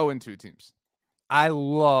bury 0-2 teams. I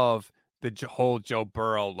love the whole Joe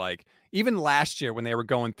Burrow, like even last year when they were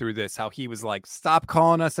going through this, how he was like, stop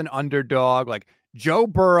calling us an underdog. Like Joe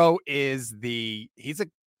Burrow is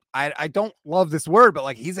I don't love this word, but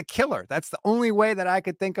like he's a killer. That's the only way that I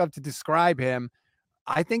could think of to describe him.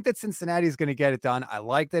 I think that Cincinnati is going to get it done. I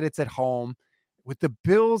like that it's at home. With the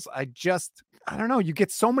Bills, I just I don't know. You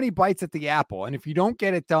get so many bites at the apple, and if you don't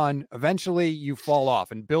get it done, eventually you fall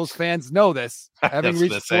off. And Bills fans know this, having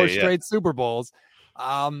reached four straight Super Bowls.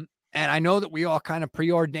 And I know that we all kind of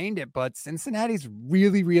preordained it, but Cincinnati's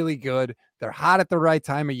really, really good. They're hot at the right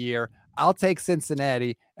time of year. I'll take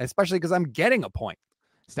Cincinnati, especially because I'm getting a point.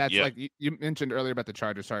 Stats like you mentioned earlier about the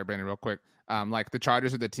Chargers. Sorry, Brandon, real quick. Like the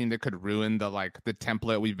Chargers are the team that could ruin the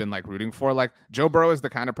template we've been rooting for. Like Joe Burrow is the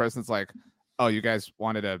kind of person that's like, oh, you guys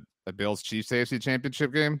wanted a Bills Chiefs AFC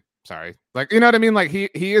championship game? Sorry. Like, you know what I mean? Like he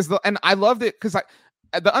is and I loved it because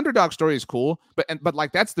the underdog story is cool, but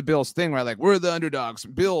like that's the Bills thing, right? Like we're the underdogs,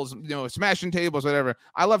 Bills, smashing tables, whatever.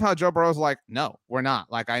 I love how Joe Burrow's like, no, we're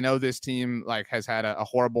not. Like I know this team has had a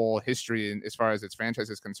horrible history as far as its franchise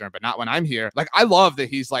is concerned, but not when I'm here. Like I love that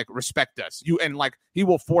he's like, respect us. He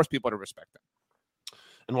will force people to respect them.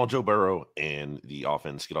 And while Joe Burrow and the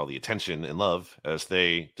offense get all the attention and love, as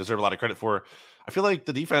they deserve a lot of credit for, I feel like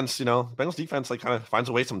the defense, Bengals defense, kind of finds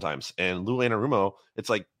a way sometimes. And Lou Anarumo, it's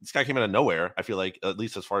like this guy came out of nowhere. I feel like, at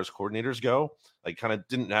least as far as coordinators go, kind of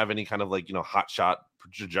didn't have any kind of hot shot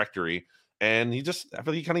trajectory. And I feel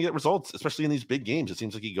like he kind of get results, especially in these big games. It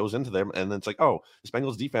seems like he goes into them and then it's like, oh, this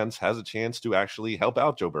Bengals defense has a chance to actually help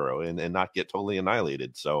out Joe Burrow and not get totally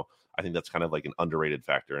annihilated. So I think that's kind of an underrated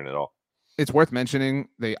factor in it all. It's worth mentioning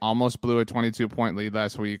they almost blew a 22-point lead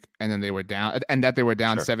last week, and then they were down,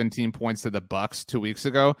 17 points to the Bucs 2 weeks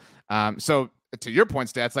ago. So to your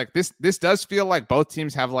point, Stats, this does feel like both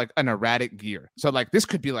teams have an erratic gear. So this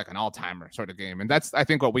could be an all-timer sort of game, and that's I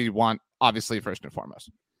think what we want, obviously, first and foremost.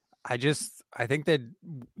 I think that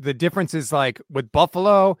the difference is with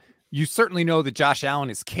Buffalo, you certainly know that Josh Allen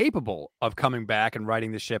is capable of coming back and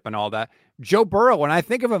righting the ship and all that. Joe Burrow, when I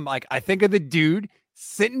think of him, I think of the dude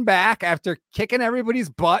sitting back after kicking everybody's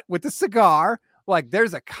butt with the cigar.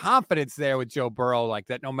 There's a confidence there with Joe Burrow,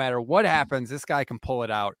 that no matter what happens, this guy can pull it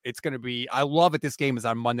out. It's going to be, I love it. This game is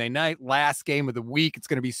on Monday night, last game of the week. It's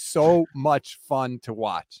going to be so much fun to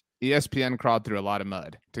watch. ESPN crawled through a lot of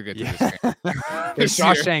mud to get to this game. They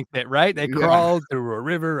Shawshanked it, right? They crawled through a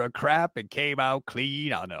river of crap and came out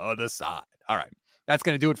clean on the other side. All right. That's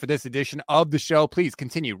going to do it for this edition of the show. Please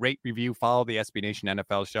continue, rate, review, follow the SB Nation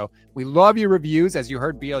NFL show. We love your reviews. As you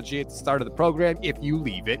heard BLG at the start of the program, if you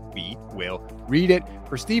leave it, we will read it.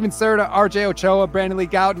 For Steven Serta, RJ Ochoa, Brandon Lee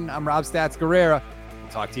Gowton, I'm Rob Stats Guerrera. We'll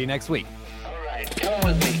talk to you next week. All right, come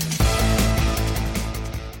with me.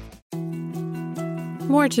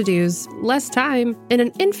 More to-dos, less time, and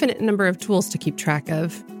an infinite number of tools to keep track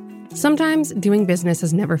of. Sometimes doing business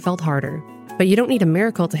has never felt harder, but you don't need a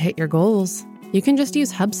miracle to hit your goals. You can just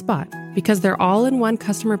use HubSpot, because their all-in-one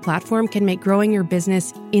customer platform can make growing your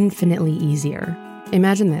business infinitely easier.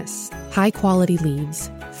 Imagine this: high-quality leads,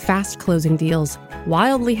 fast closing deals,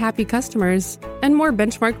 wildly happy customers, and more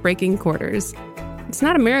benchmark-breaking quarters. It's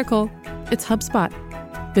not a miracle, it's HubSpot.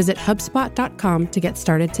 Visit HubSpot.com to get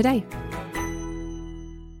started today.